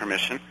give us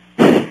permission.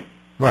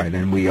 Right,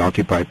 and we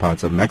occupied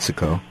parts of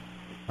Mexico.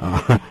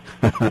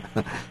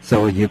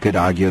 So you could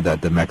argue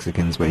that the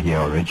Mexicans were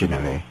here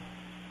originally.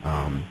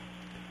 I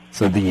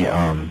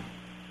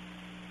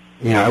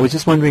was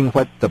just wondering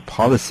what the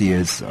policy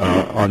is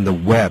on the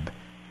web.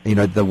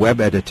 The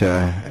web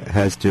editor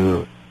has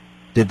to...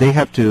 Did they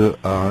have to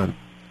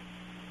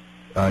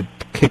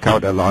kick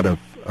out a lot of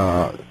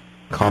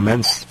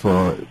comments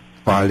for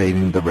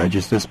violating the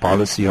register's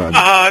policy on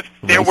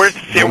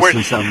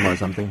racism or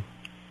something?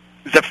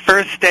 The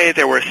first day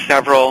there were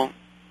several.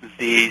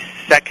 The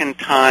second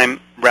time,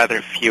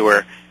 rather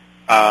fewer.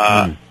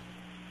 Now,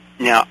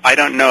 I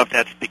don't know if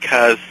that's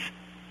because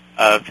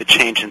of the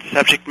change in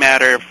subject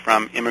matter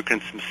from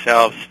immigrants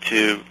themselves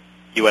to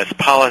U.S.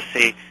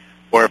 policy,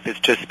 or if it's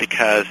just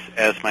because,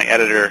 as my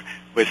editor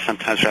was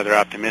sometimes rather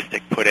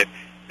optimistic put it,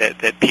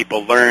 that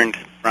people learned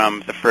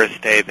from the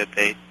first day that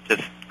they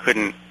just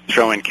couldn't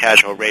throw in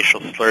casual racial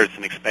slurs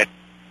and expect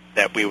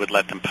that we would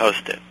let them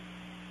post it.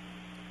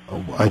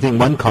 I think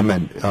one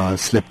comment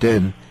slipped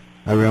in.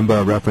 I remember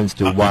a reference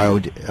to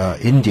wild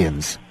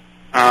Indians,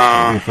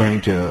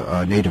 referring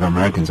to Native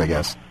Americans, I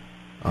guess.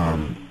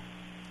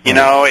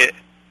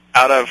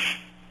 Out of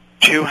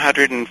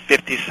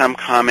 250-some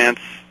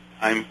comments,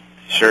 I'm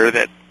sure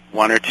that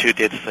one or two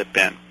did slip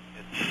in.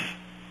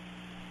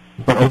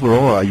 But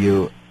overall,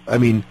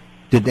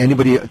 did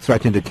anybody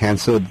threaten to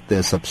cancel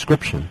their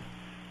subscription?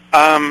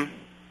 Well,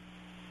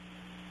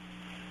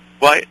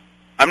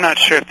 I'm not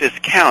sure if this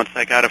counts.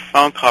 I got a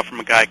phone call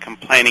from a guy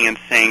complaining and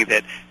saying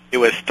that it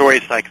was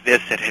stories like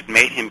this that had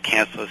made him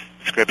cancel his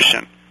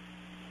subscription.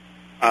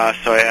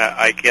 So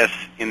I guess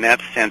in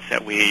that sense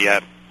that we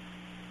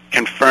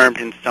confirmed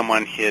in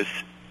someone his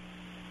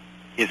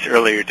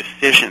earlier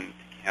decision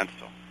to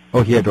cancel.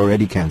 Oh, he had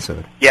already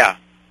canceled. Yeah,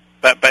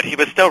 but he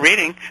was still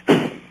reading.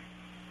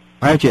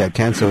 I actually had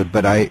canceled,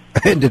 but I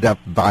ended up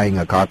buying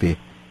a copy,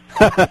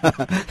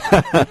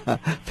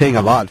 paying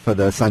a lot for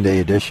the Sunday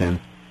edition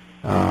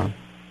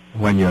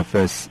when your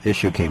first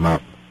issue came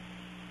out.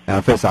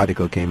 First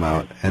article came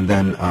out, and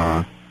then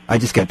I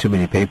just get too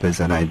many papers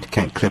and I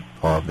can't clip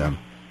all of them,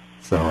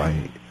 so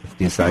I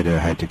decided I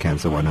had to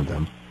cancel one of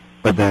them.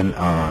 But then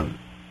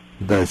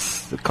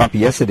the copy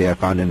yesterday I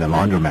found in the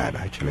laundromat,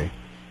 actually,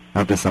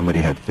 after somebody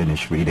had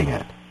finished reading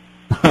it.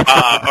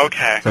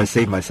 Okay. So I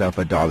saved myself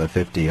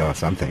 $1.50 or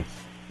something.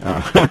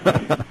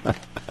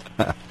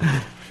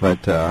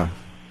 But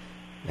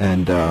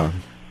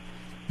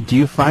do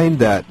you find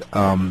that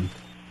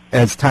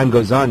as time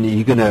goes on, are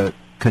you going to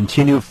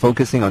continue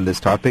focusing on this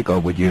topic, or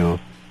would you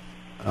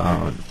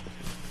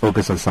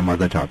focus on some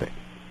other topic?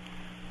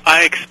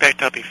 I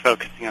expect I'll be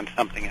focusing on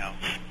something else.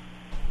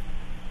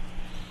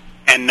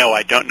 And no,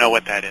 I don't know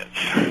what that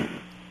is.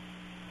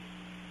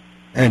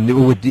 And it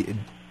would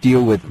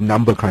deal with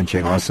number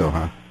crunching also,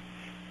 huh?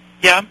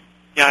 Yeah,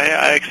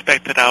 I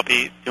expect that I'll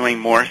be doing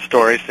more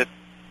stories that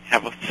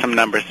have some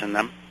numbers in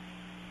them.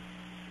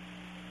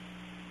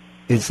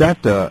 Is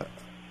the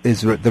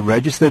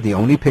Register the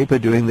only paper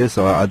doing this,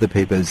 or are other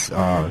papers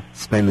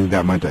spending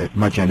that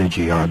much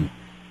energy on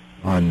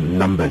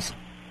numbers?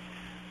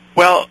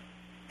 Well,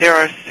 there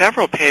are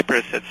several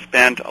papers that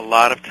spend a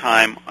lot of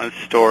time on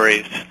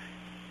stories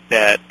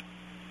that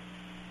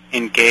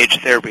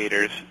engage their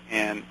readers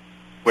and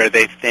where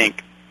they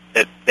think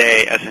that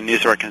they, as a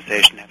news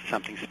organization, have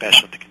something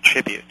special to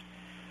contribute.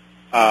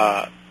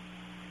 For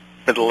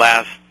the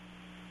last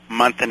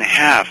month and a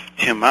half,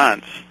 2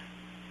 months,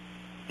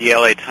 the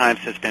LA Times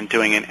has been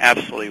doing an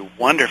absolutely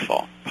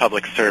wonderful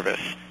public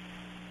service,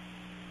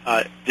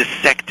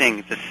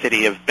 dissecting the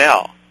city of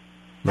Bell.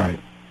 Right.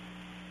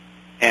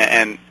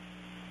 And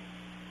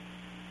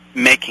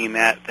making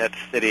that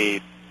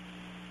city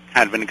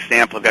kind of an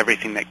example of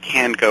everything that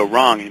can go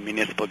wrong in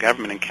municipal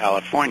government in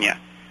California.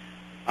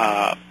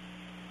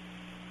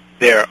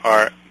 There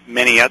are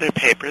many other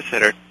papers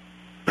that are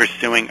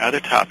pursuing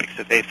other topics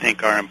that they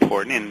think are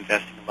important and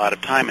investing a lot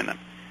of time in them.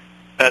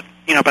 But,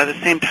 by the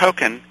same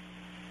token,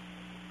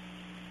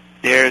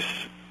 there's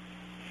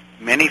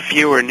many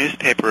fewer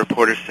newspaper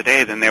reporters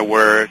today than there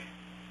were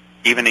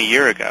even a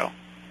year ago.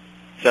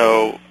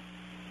 So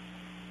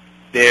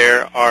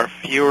there are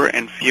fewer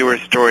and fewer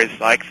stories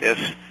like this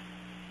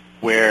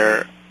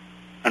where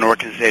an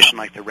organization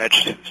like the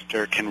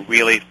Register can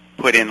really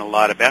put in a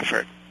lot of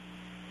effort.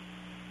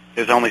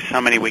 There's only so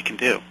many we can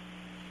do.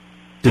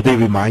 Did they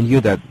remind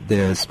you that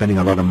they're spending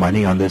a lot of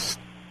money on this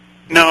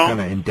kind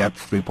of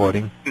in-depth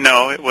reporting?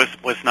 No, it was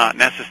not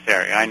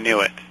necessary. I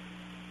knew it.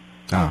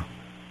 Ah.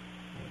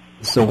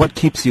 So what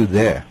keeps you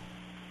there?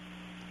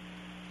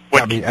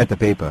 At the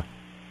paper?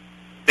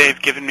 They've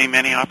given me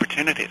many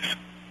opportunities.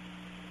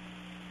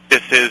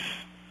 This is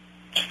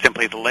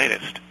simply the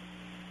latest.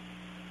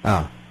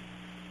 Ah.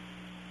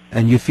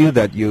 And you feel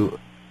that you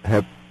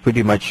have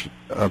pretty much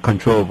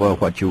control over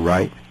what you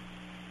write?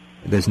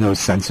 There's no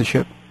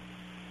censorship?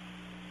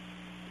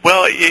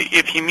 Well,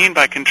 if you mean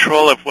by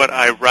control of what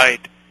I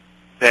write,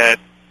 that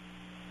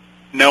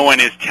no one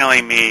is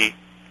telling me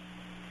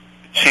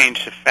to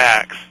change the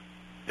facts,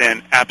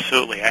 then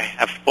absolutely, I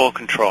have full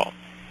control.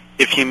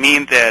 If you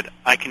mean that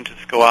I can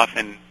just go off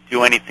and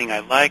do anything I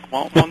like,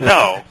 well,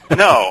 no.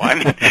 I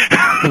mean,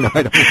 No,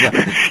 I don't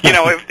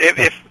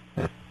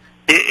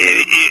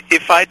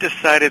if I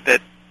decided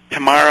that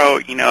tomorrow,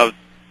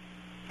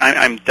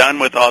 I'm done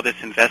with all this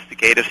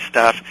investigative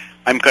stuff,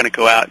 I'm going to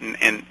go out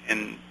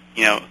and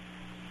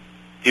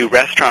do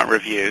restaurant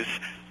reviews,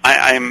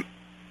 I'm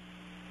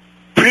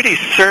pretty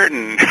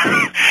certain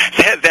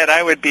that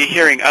I would be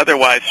hearing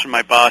otherwise from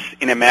my boss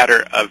in a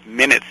matter of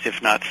minutes,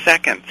 if not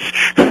seconds.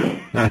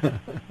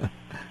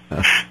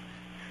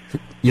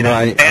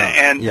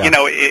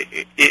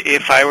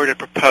 If I were to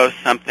propose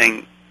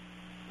something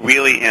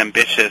really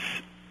ambitious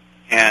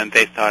and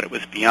they thought it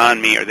was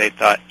beyond me, or they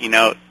thought,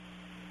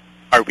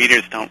 our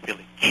readers don't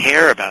really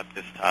care about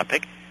this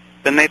topic,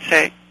 then they'd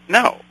say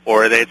no.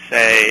 Or they'd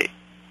say,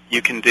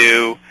 you can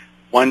do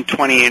one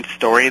 20-inch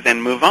story,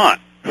 then move on.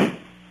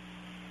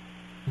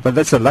 But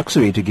that's a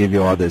luxury to give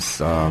you all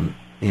this,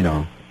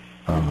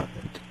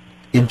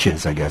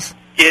 inches, I guess.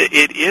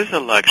 It is a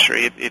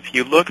luxury. If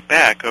you look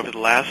back over the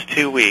last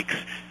 2 weeks,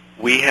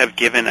 we have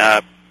given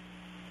up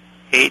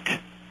 8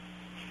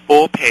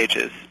 full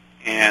pages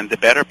and the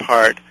better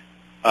part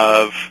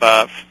of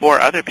 4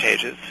 other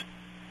pages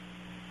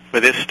for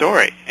this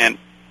story. And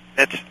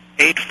that's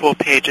 8 full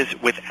pages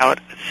without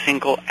a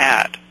single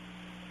ad.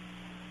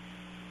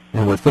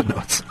 And with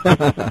footnotes.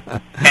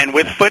 And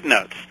with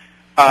footnotes.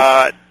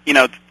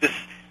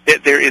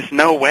 There is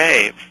no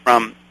way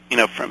from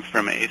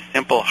a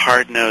simple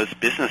hard-nosed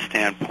business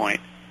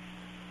standpoint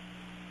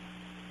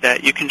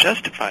that you can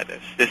justify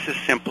this. This is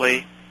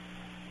simply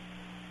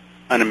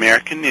an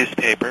American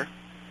newspaper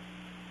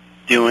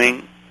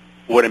doing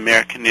what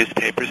American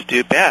newspapers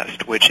do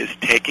best, which is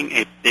taking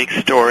a big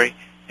story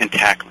and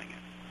tackling it.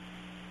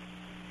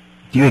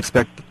 Do you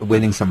expect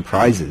winning some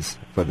prizes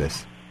for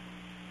this?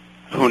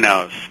 Who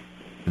knows?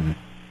 Mm-hmm.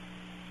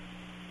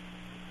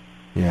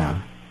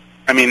 Yeah.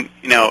 I mean,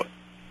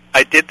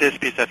 I did this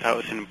because I thought it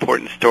was an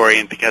important story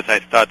and because I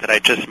thought that I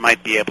just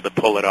might be able to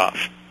pull it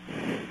off.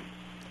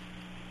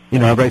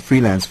 I write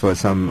freelance for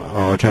some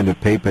alternative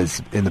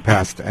papers in the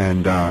past,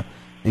 and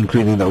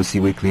including the OC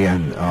Weekly,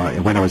 and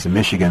when I was in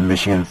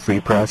Michigan Free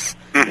Press,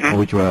 mm-hmm.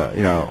 which were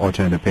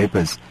alternative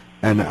papers.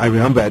 And I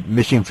remember at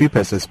Michigan Free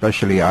Press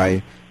especially,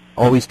 I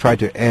always try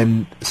to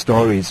end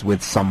stories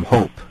with some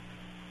hope,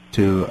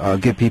 to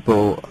give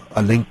people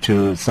a link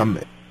to some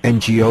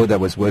NGO that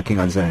was working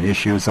on an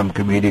issue, some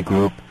community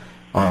group.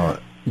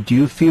 Do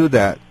you feel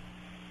that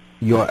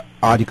your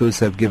articles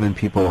have given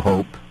people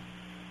hope?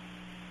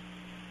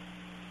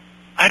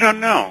 I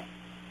don't know.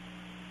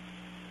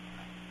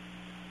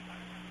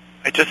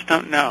 I just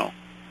don't know.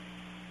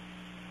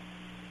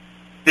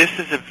 This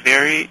is a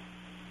very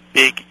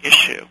big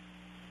issue.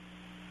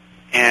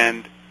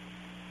 And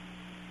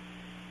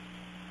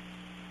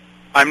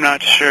I'm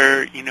not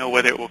sure,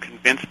 whether it will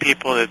convince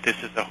people that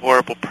this is a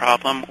horrible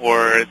problem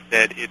or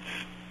that it's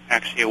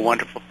actually a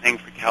wonderful thing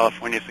for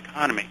California's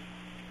economy.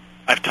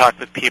 I've talked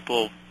with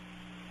people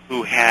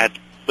who had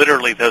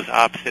literally those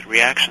opposite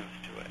reactions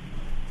to it.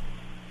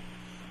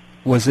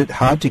 Was it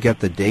hard to get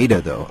the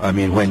data, though? I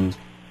mean, when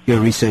you're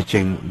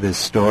researching this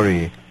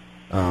story,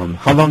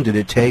 how long did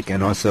it take,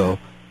 and also,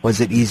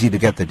 was it easy to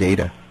get the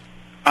data?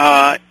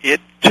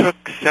 It took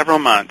several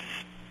months.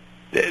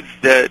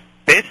 The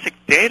basic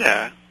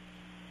data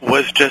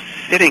was just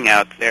sitting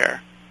out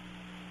there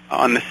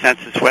on the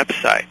census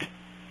website.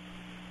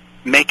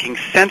 Making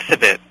sense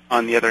of it,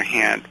 on the other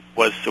hand,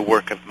 was the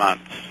work of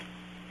months.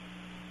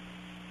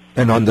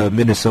 And on the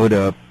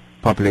Minnesota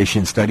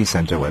Population Study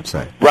Center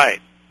website? Right.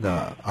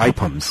 The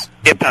IPUMS.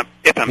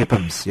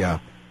 IPUMS, yeah,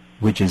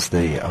 which is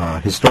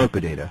the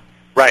historical data.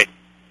 Right.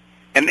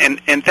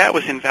 And that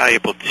was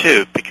invaluable,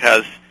 too,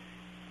 because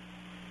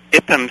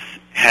IPUMS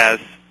has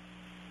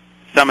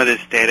some of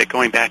this data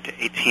going back to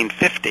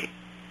 1850.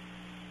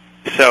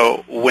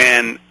 So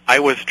when I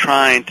was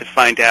trying to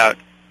find out,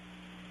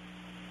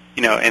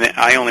 and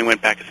I only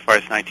went back as far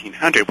as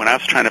 1900, when I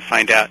was trying to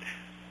find out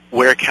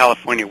where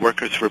California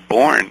workers were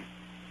born,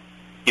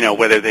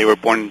 whether they were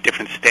born in a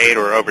different state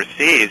or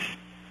overseas,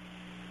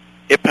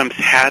 IPUMS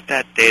had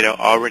that data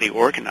already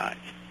organized.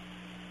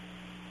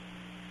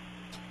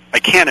 I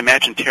can't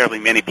imagine terribly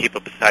many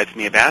people besides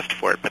me have asked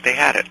for it, but they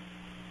had it.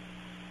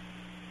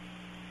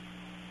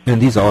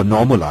 And these are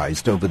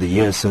normalized over the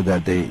years so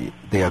that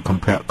they are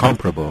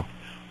comparable.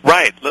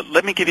 Right.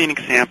 Let me give you an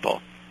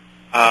example.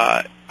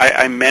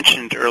 I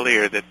mentioned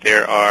earlier that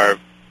there are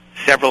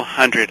several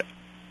hundred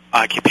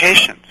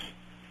occupations.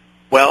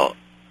 Well,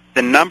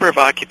 the number of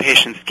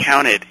occupations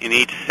counted in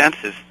each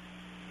census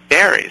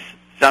varies.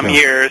 Some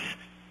years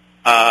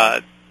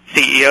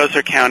CEOs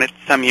are counted,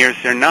 some years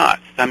they're not.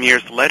 Some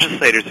years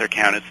legislators are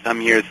counted,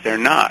 some years they're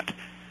not.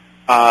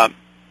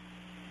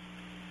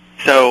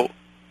 So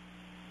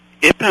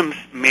IPUMS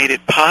made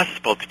it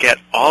possible to get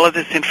all of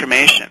this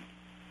information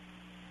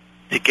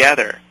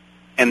together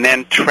and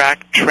then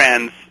track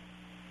trends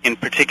in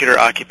particular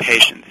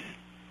occupations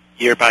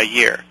year by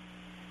year.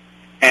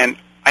 And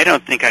I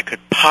don't think I could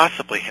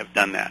possibly have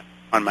done that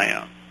on my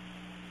own.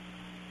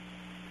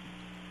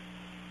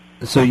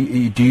 So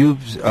do you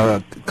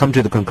come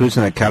to the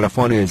conclusion that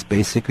California is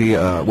basically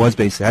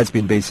has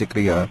been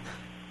basically a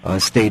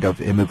state of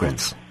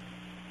immigrants?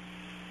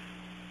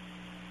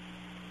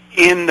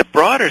 In the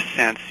broader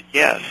sense,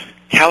 yes.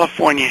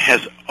 California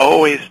has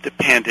always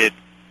depended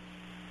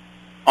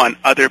on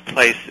other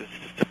places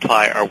to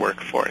supply our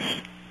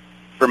workforce.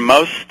 For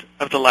most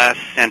of the last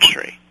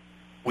century,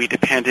 we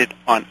depended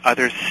on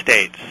other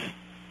states.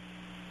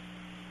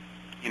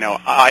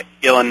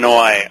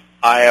 Illinois,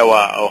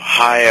 Iowa,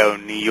 Ohio,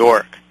 New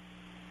York.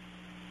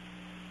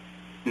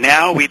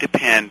 Now we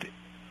depend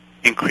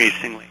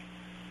increasingly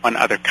on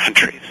other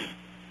countries.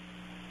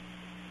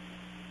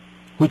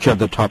 Which are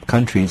the top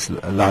countries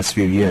the last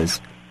few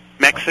years?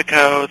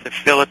 Mexico, the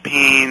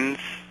Philippines,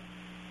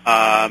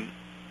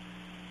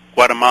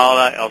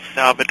 Guatemala, El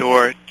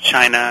Salvador,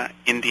 China,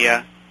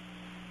 India.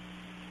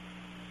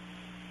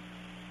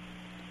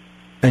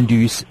 And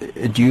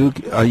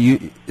are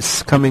you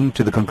coming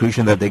to the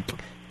conclusion that they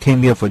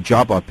came here for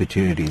job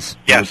opportunities?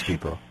 Yes. Most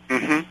people.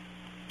 Mm-hmm.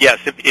 Yes.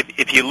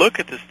 If you look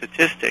at the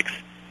statistics,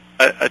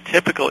 a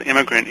typical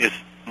immigrant is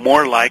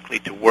more likely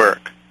to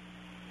work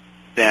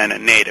than a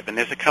native, and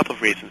there's a couple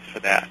of reasons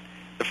for that.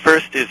 The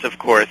first is, of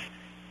course,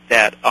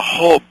 that a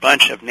whole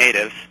bunch of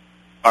natives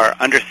are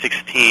under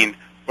 16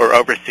 or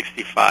over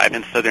 65,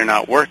 and so they're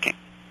not working.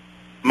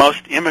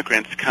 Most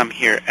immigrants come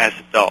here as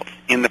adults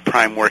in the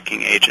prime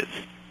working ages.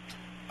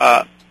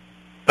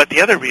 But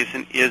the other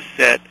reason is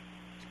that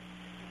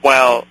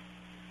while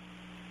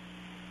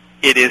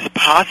it is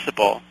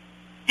possible,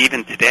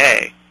 even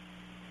today,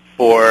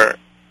 for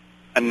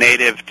a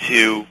native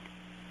to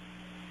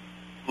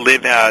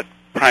live out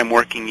prime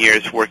working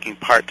years working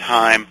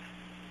part-time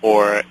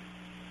or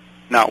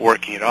not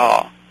working at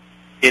all,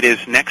 it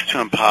is next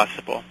to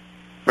impossible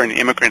for an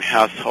immigrant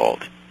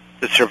household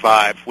to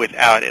survive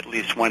without at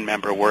least one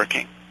member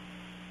working.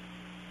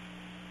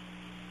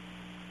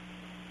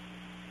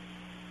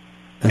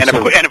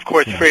 And of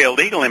course, for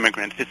illegal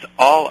immigrants, it's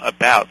all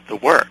about the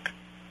work.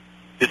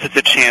 This is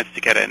a chance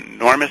to get an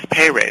enormous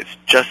pay raise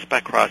just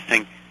by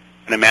crossing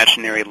an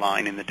imaginary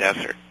line in the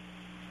desert.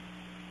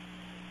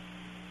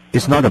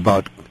 It's not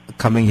about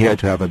coming here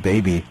to have a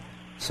baby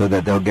so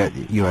that they'll get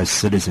U.S.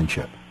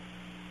 citizenship.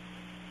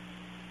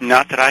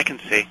 Not that I can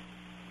see.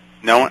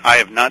 No, I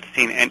have not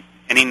seen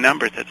any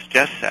numbers that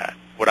suggest that.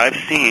 What I've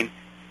seen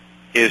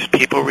is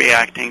people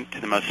reacting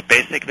to the most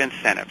basic of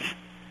incentives.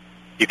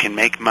 You can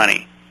make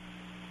money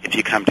if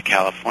you come to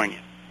California.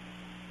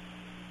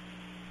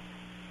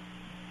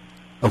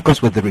 Of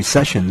course, with the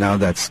recession now,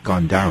 that's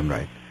gone down,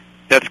 right?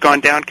 that's gone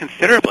down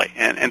considerably,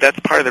 and that's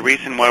part of the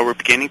reason why we're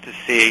beginning to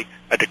see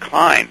a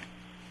decline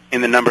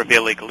in the number of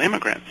illegal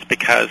immigrants,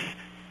 because,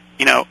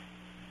 to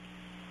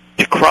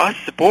cross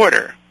the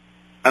border,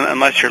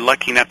 unless you're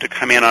lucky enough to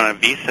come in on a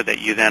visa that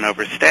you then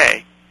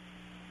overstay,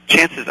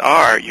 chances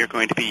are you're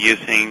going to be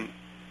using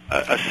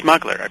a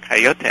smuggler, a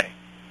coyote.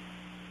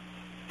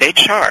 They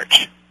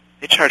charge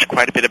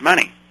quite a bit of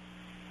money.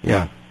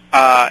 Yeah.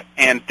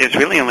 And there's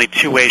really only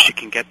three ways you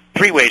can get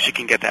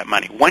that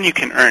money. One, you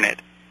can earn it,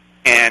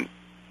 and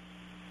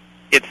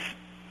it's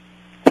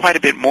quite a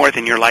bit more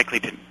than you're likely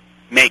to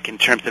make in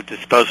terms of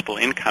disposable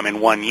income in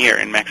 1 year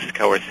in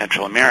Mexico or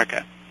Central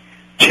America.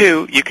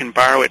 Two, you can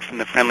borrow it from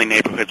the friendly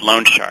neighborhood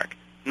loan shark.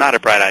 Not a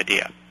bright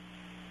idea.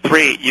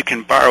 Three, you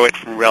can borrow it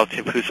from a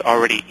relative who's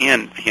already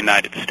in the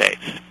United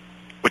States,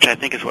 which I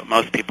think is what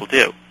most people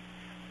do.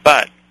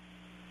 But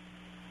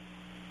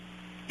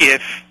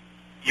if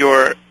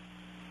your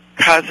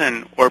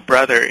cousin or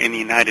brother in the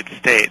United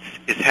States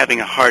is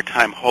having a hard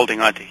time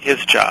holding on to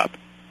his job,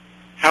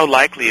 how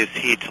likely is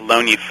he to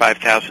loan you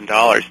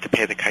 $5,000 to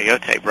pay the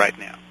coyote right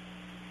now?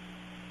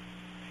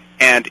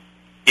 And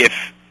if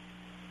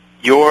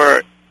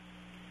you're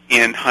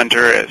in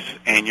Honduras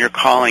and you're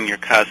calling your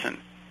cousin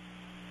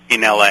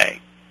in L.A.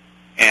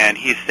 and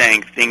he's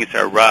saying things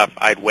are rough,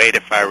 I'd wait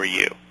if I were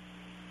you,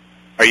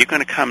 are you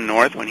going to come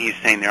north when he's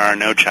saying there are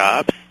no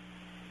jobs?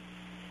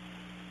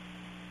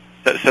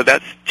 So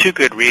that's two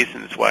good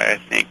reasons why I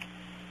think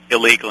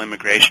illegal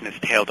immigration has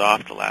tailed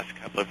off the last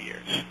couple of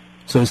years.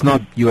 So it's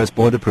not U.S.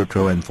 Border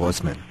Patrol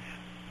enforcement?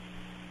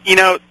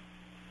 They're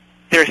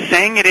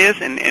saying it is,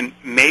 and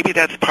maybe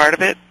that's part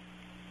of it,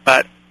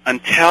 but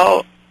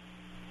until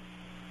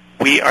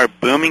we are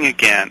booming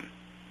again,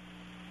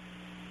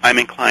 I'm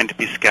inclined to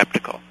be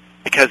skeptical,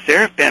 because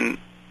there have been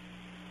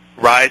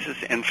rises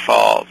and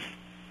falls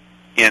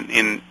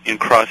in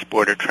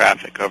cross-border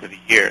traffic over the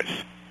years.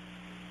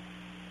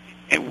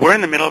 And we're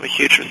in the middle of a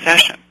huge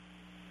recession.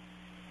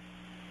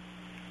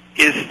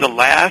 Are the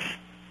last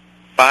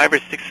 5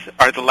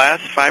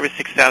 or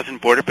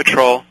 6,000 Border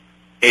Patrol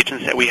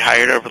agents that we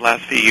hired over the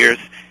last few years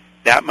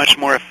that much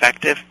more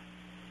effective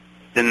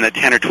than the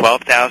 10 or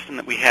 12,000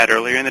 that we had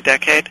earlier in the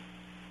decade?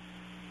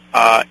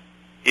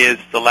 Is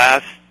the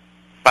last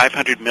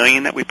 $500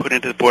 million that we put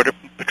into the Border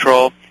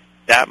Patrol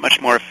that much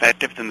more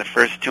effective than the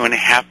first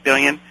 $2.5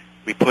 billion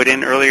we put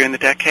in earlier in the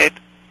decade?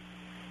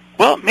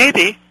 Well,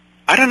 maybe.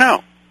 I don't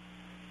know.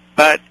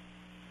 But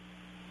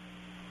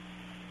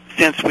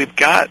since we've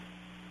got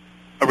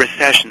a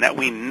recession that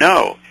we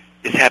know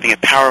is having a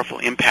powerful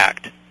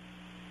impact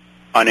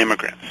on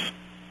immigrants,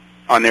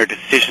 on their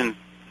decision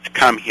to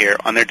come here,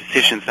 on their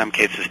decision in some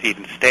cases to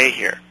even stay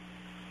here,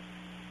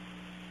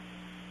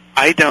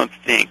 I don't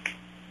think,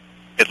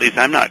 at least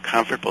I'm not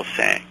comfortable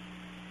saying,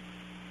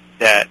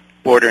 that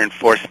border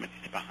enforcement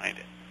is behind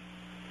it.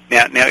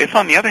 Now, if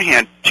on the other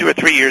hand, 2 or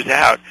 3 years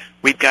out,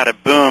 we've got a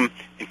boom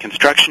and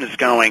construction is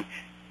going,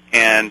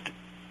 and,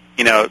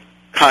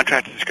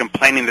 contractors are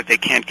complaining that they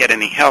can't get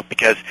any help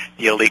because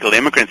the illegal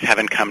immigrants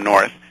haven't come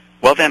north,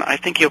 well, then I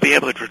think you'll be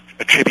able to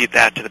attribute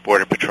that to the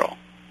Border Patrol.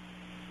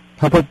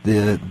 How about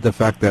the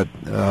fact that,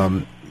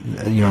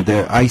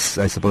 the ICE,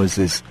 I suppose,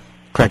 is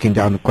cracking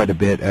down quite a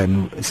bit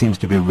and seems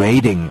to be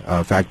raiding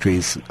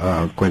factories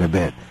quite a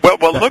bit?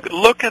 Well,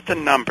 look at the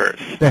numbers.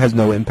 That has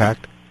no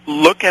impact?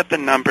 Look at the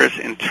numbers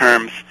in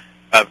terms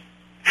of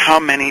how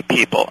many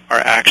people are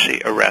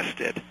actually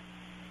arrested,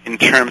 in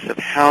terms of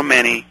how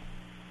many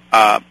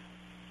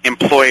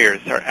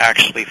employers are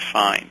actually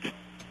fined.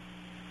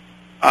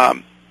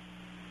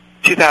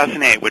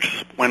 2008, which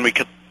is when we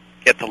could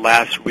get the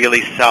last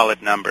really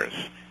solid numbers,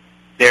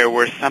 there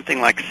were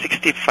something like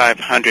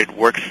 6,500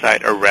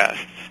 worksite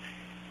arrests.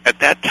 At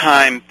that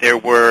time, there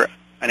were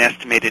an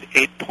estimated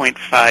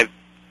 8.5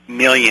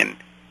 million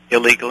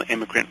illegal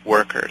immigrant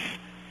workers.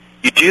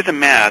 You do the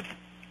math,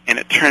 and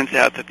it turns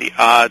out that the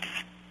odds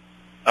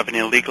of an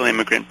illegal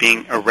immigrant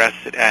being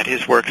arrested at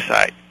his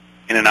worksite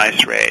in an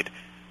ICE raid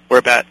were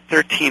about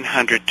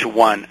 1,300 to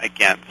 1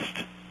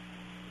 against.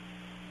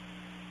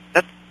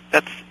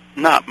 That's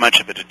not much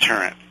of a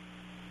deterrent.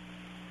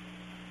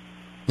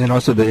 And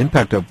also the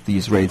impact of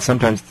these raids,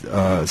 sometimes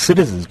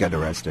citizens get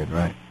arrested,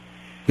 right?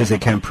 Because they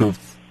can't prove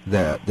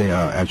that they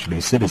are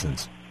actually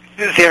citizens.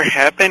 There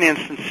have been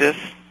instances,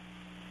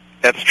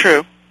 that's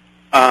true,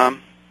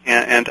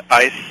 and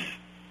ICE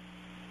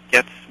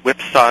gets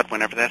whipsawed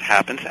whenever that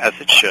happens, as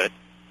it should.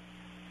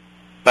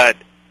 But,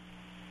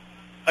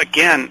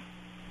 again,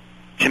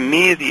 to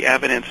me, the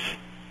evidence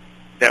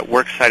that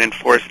worksite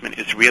enforcement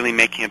is really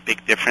making a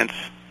big difference,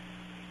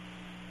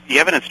 the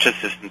evidence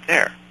just isn't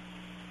there.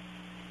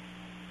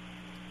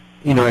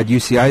 At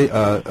UCI,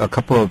 a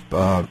couple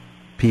of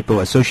people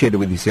associated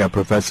with UCI, a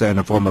professor and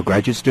a former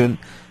graduate student,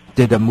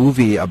 did a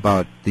movie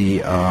about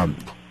the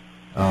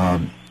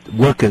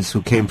workers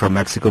who came from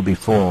Mexico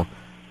before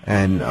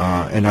and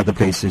other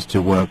places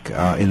to work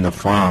in the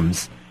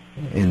farms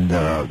in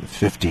the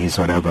 50s,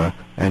 whatever,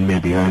 and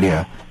maybe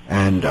earlier.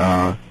 And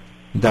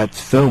that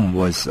film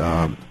was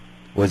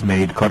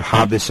made called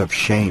Harvest of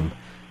Shame,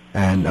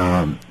 and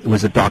it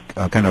was a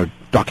kind of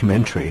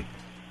documentary,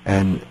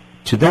 and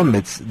to them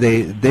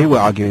they were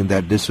arguing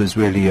that this was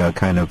really a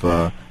kind of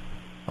a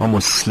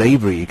almost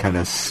slavery kind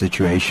of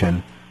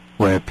situation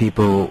where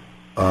people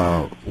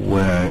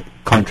were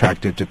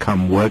contracted to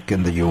come work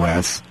in the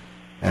U.S.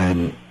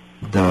 and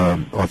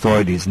the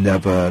authorities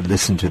never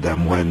listened to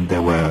them when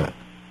there were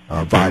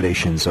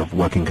violations of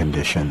working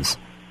conditions,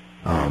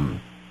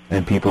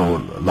 and people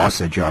lost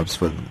their jobs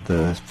for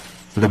the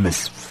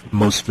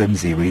most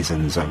flimsy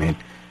reasons. I mean,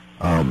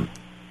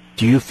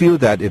 do you feel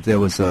that if there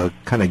was a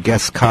kind of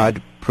guest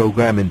card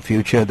program in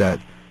future that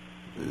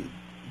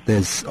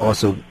there's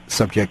also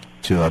subject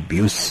to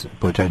abuse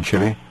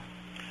potentially?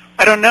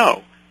 I don't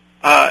know.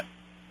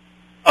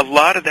 A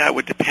lot of that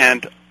would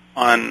depend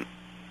on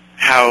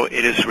how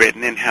it is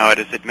written and how it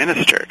is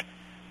administered.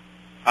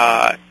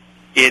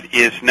 It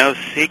is no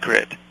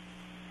secret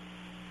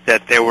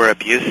that there were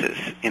abuses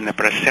in the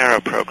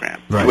Bracero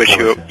program, to which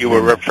you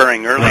were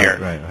referring earlier.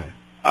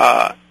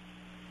 Right.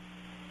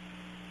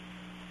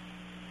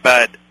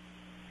 But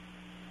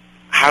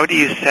how do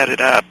you set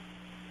it up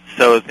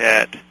so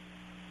that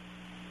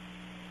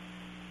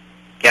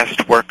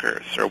guest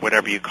workers, or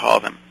whatever you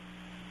call them,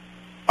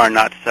 are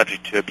not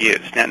subject to abuse?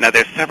 Now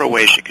there's several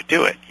ways you could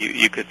do it.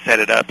 You could set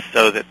it up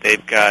so that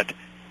they've got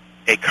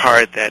a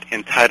card that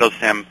entitles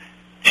them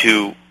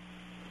to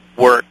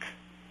work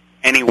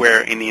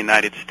anywhere in the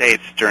United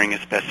States during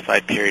a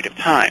specified period of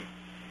time,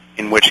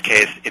 in which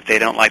case, if they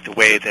don't like the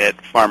way that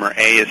Farmer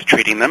A is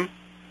treating them,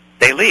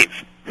 they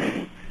leave.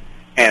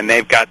 And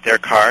they've got their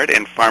card,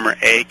 and Farmer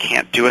A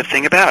can't do a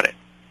thing about it.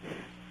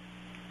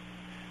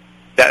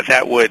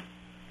 That would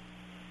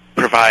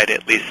provide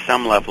at least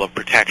some level of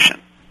protection.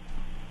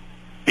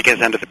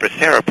 Because under the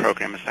Bracero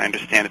program, as I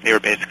understand it, they were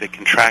basically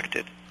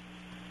contracted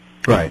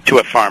to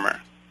a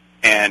farmer,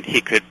 and he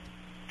could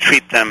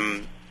treat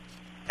them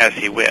as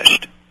he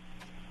wished.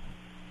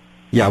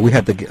 Yeah, we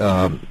had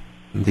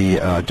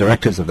the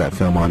directors of that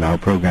film on our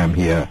program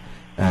here,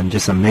 and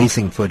just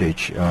amazing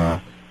footage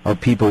of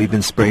people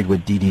even sprayed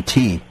with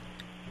DDT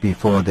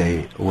before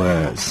they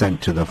were sent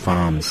to the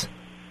farms.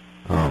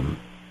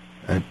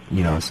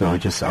 So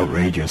just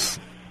outrageous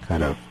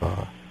kind of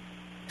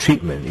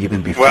treatment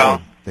even before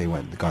they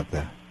got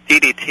there.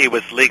 DDT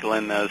was legal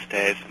in those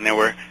days, and there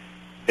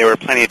were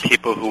plenty of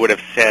people who would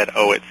have said,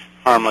 "Oh, it's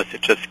harmless;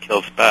 it just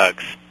kills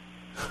bugs."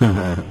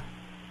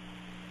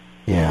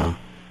 Yeah.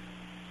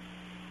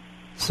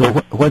 So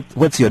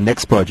what's your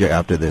next project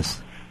after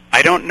this?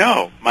 I don't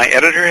know. My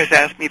editor has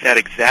asked me that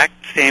exact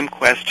same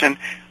question.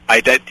 I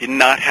did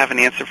not have an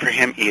answer for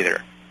him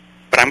either.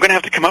 But I'm going to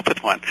have to come up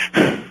with one.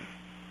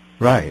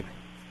 Right.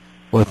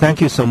 Well, thank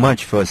you so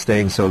much for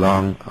staying so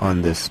long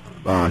on this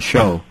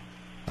show.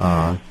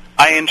 I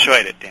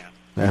enjoyed it,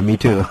 Dan. Me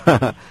too.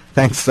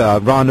 Thanks,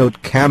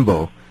 Ronald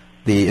Campbell,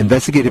 the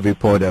investigative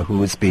reporter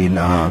who's been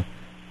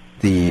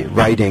the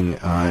writing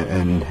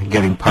and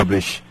getting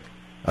published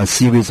a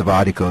series of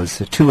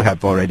articles. 2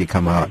 have already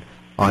come out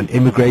on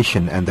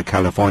immigration and the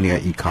California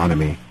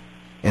economy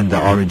in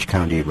the Orange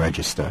County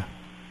Register.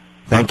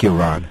 Thank you,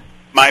 Ron.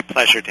 My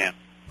pleasure, Dan.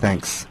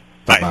 Thanks.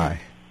 Bye. Bye-bye.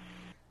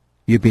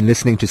 You've been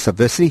listening to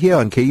Subversity here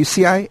on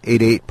KUCI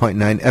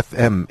 88.9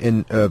 FM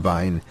in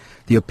Irvine.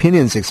 The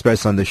opinions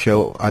expressed on the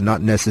show are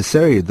not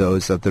necessarily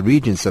those of the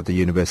Regents of the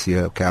University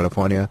of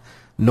California,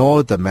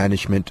 nor the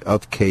management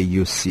of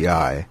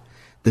KUCI.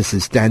 This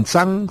is Dan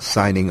Zhang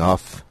signing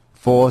off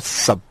for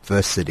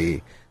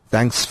Subversity.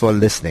 Thanks for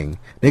listening.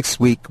 Next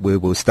week we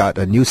will start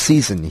a new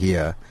season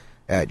here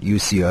at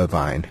UC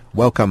Irvine.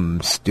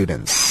 Welcome,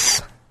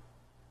 students.